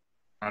now.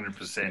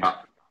 100%.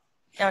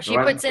 Yeah, she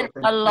puts in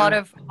a lot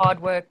of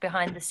hard work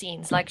behind the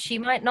scenes. Like, she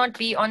might not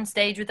be on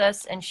stage with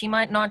us and she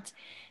might not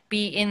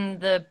be in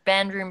the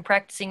band room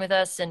practicing with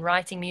us and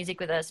writing music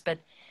with us, but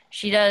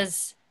she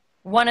does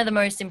one of the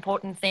most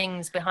important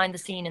things behind the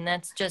scene, and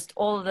that's just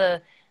all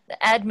the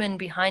admin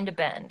behind a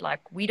band.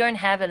 Like, we don't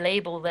have a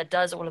label that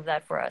does all of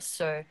that for us.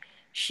 So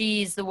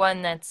she's the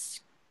one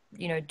that's,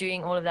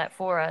 doing all of that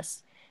for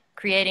us,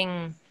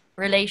 creating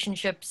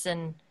relationships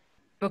and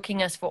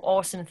booking us for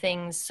awesome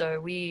things. So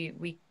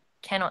we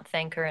cannot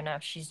thank her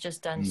enough. She's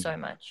just done so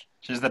much.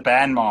 She's the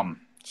band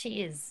mom.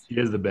 She is. She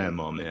is the band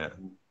mom, yeah.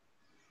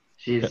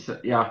 She's,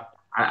 yeah,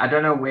 I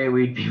don't know where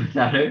we'd be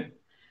without her,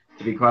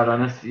 to be quite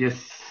honest. Yes,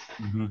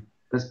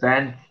 this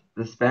band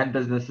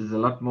business is a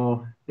lot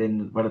more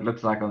than what it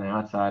looks like on the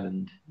outside.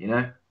 And,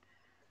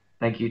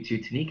 thank you to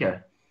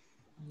Tanika.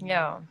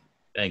 Yeah.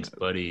 Thanks,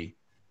 buddy.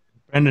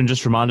 Brendan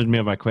just reminded me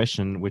of my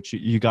question, which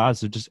you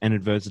guys have just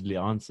inadvertently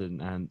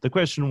answered. And the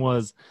question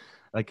was,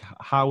 like,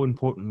 how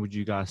important would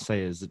you guys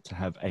say is it to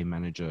have a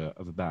manager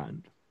of a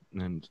band?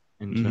 And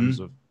in terms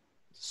of,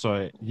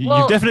 so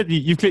you've definitely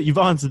you've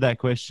answered that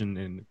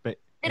question.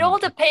 It all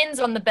depends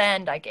on the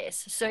band, I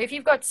guess. So if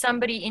you've got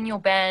somebody in your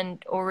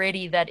band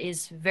already that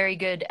is very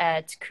good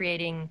at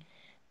creating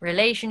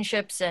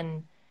relationships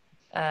and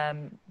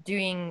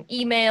doing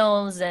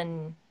emails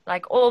and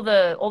like all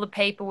the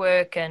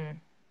paperwork and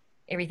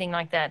everything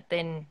like that,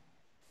 then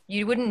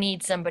you wouldn't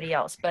need somebody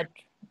else. But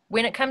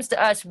when it comes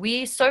to us,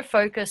 we're so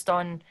focused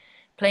on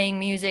playing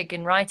music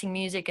and writing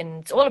music,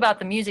 and it's all about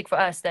the music for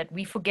us that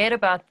we forget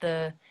about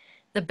the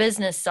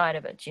business side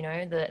of it,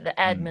 the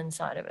admin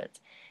side of it.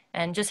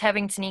 And just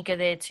having Tanika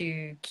there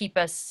to keep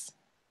us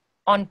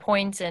on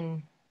point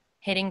and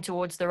heading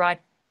towards the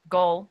right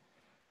goal,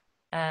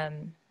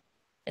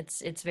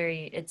 it's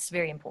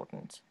very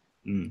important,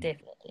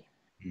 definitely.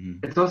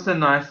 It's also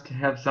nice to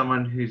have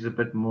someone who's a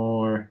bit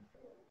more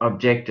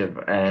objective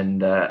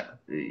and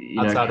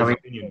Outside of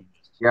opinion.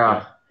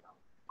 Yeah,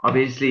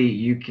 obviously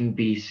you can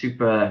be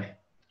super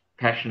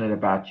passionate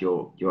about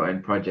your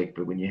own project,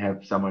 but when you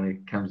have someone who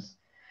comes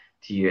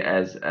to you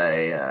who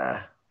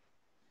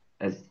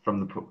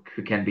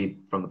can be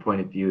from the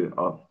point of view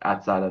of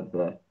outside of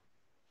the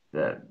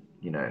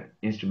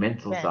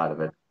instrumental side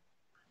of it,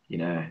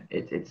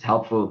 it's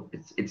helpful.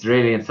 It's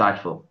really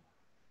insightful.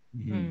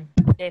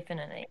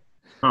 Definitely.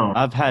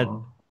 I've had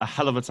a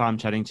hell of a time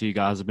chatting to you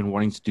guys. I've been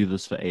wanting to do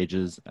this for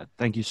ages.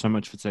 Thank you so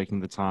much for taking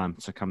the time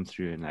to come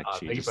through and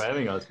actually thank you for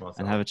having us, Marcel.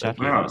 and have a chat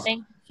with us. Thank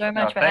you so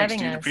much for having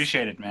dude. us.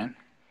 Appreciate it, man.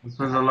 This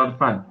was a lot of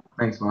fun.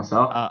 Thanks,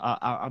 Marcel.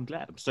 I'm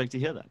glad. I'm stoked to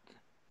hear that.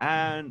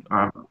 And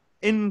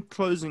in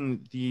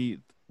closing,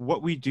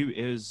 what we do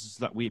is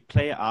that we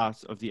play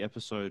out of the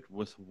episode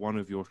with one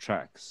of your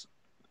tracks.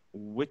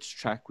 Which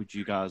track would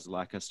you guys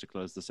like us to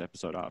close this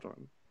episode out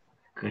on?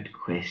 Good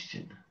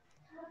question.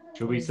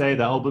 Should we say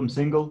the album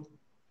single?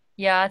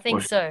 Yeah, I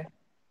think so.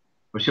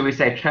 Or should we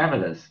say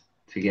Travelers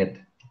to get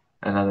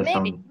another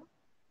Maybe.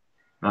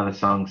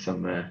 song,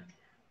 some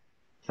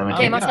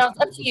Okay, Marcel, it's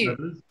up to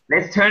you.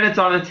 Let's turn it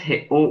on its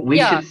head. Or we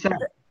should say.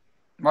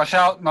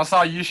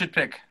 Marcel, you should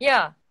pick.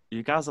 Yeah.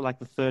 You guys are like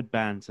the third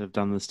band to have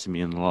done this to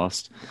me in the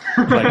last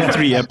like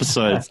 3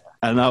 episodes,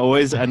 and I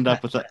always end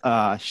up with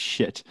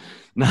shit.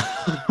 No.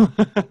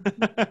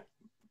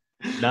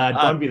 Nah,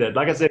 don't be that.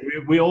 Like I said,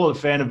 we're all a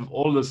fan of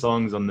all the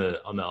songs on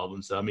the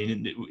album. So I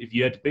mean, if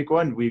you had to pick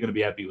one, we're going to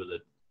be happy with it.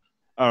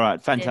 All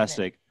right,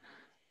 fantastic.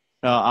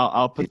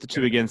 I'll put the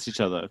two against each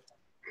other.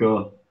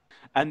 Cool.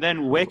 And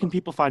then, where can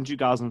people find you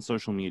guys on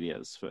social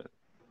medias?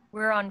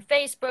 We're on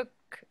Facebook.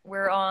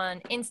 We're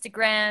on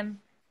Instagram.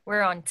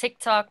 We're on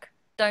TikTok.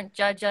 Don't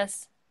judge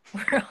us.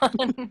 We're on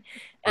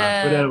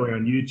Twitter. We're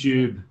on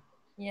YouTube.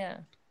 Yeah.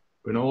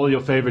 We're on all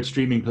your favorite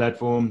streaming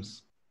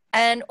platforms.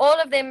 And all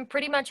of them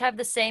pretty much have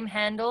the same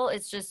handle.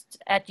 It's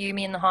just at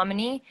Yumi and the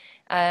Harmony.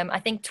 I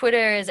think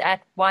Twitter is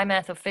at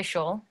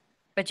YMathOfficial.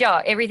 But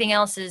yeah, everything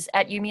else is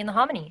at Yumi and the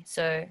Harmony.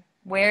 So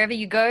wherever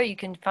you go, you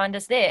can find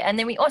us there. And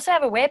then we also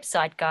have a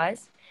website,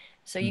 guys.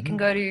 So you can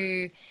go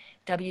to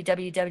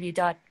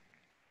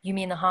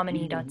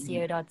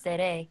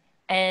www.yumiandtheharmony.co.za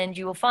and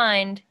you will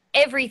find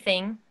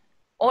everything,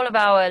 all of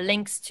our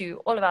links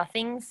to all of our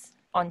things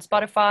on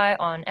Spotify,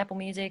 on Apple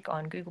Music,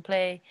 on Google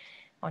Play,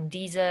 on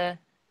Deezer,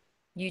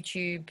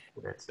 YouTube,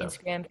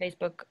 Instagram,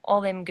 Facebook,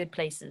 all them good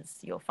places.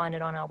 You'll find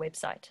it on our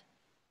website.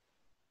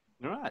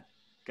 All right.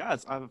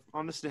 Guys, I've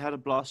honestly had a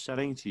blast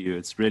chatting to you.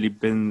 It's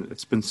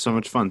been so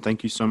much fun.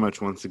 Thank you so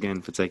much once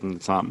again for taking the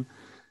time.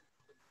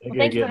 Well,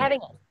 thank you for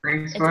having us.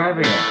 Thanks for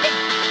having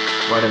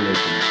us. What a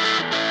legend.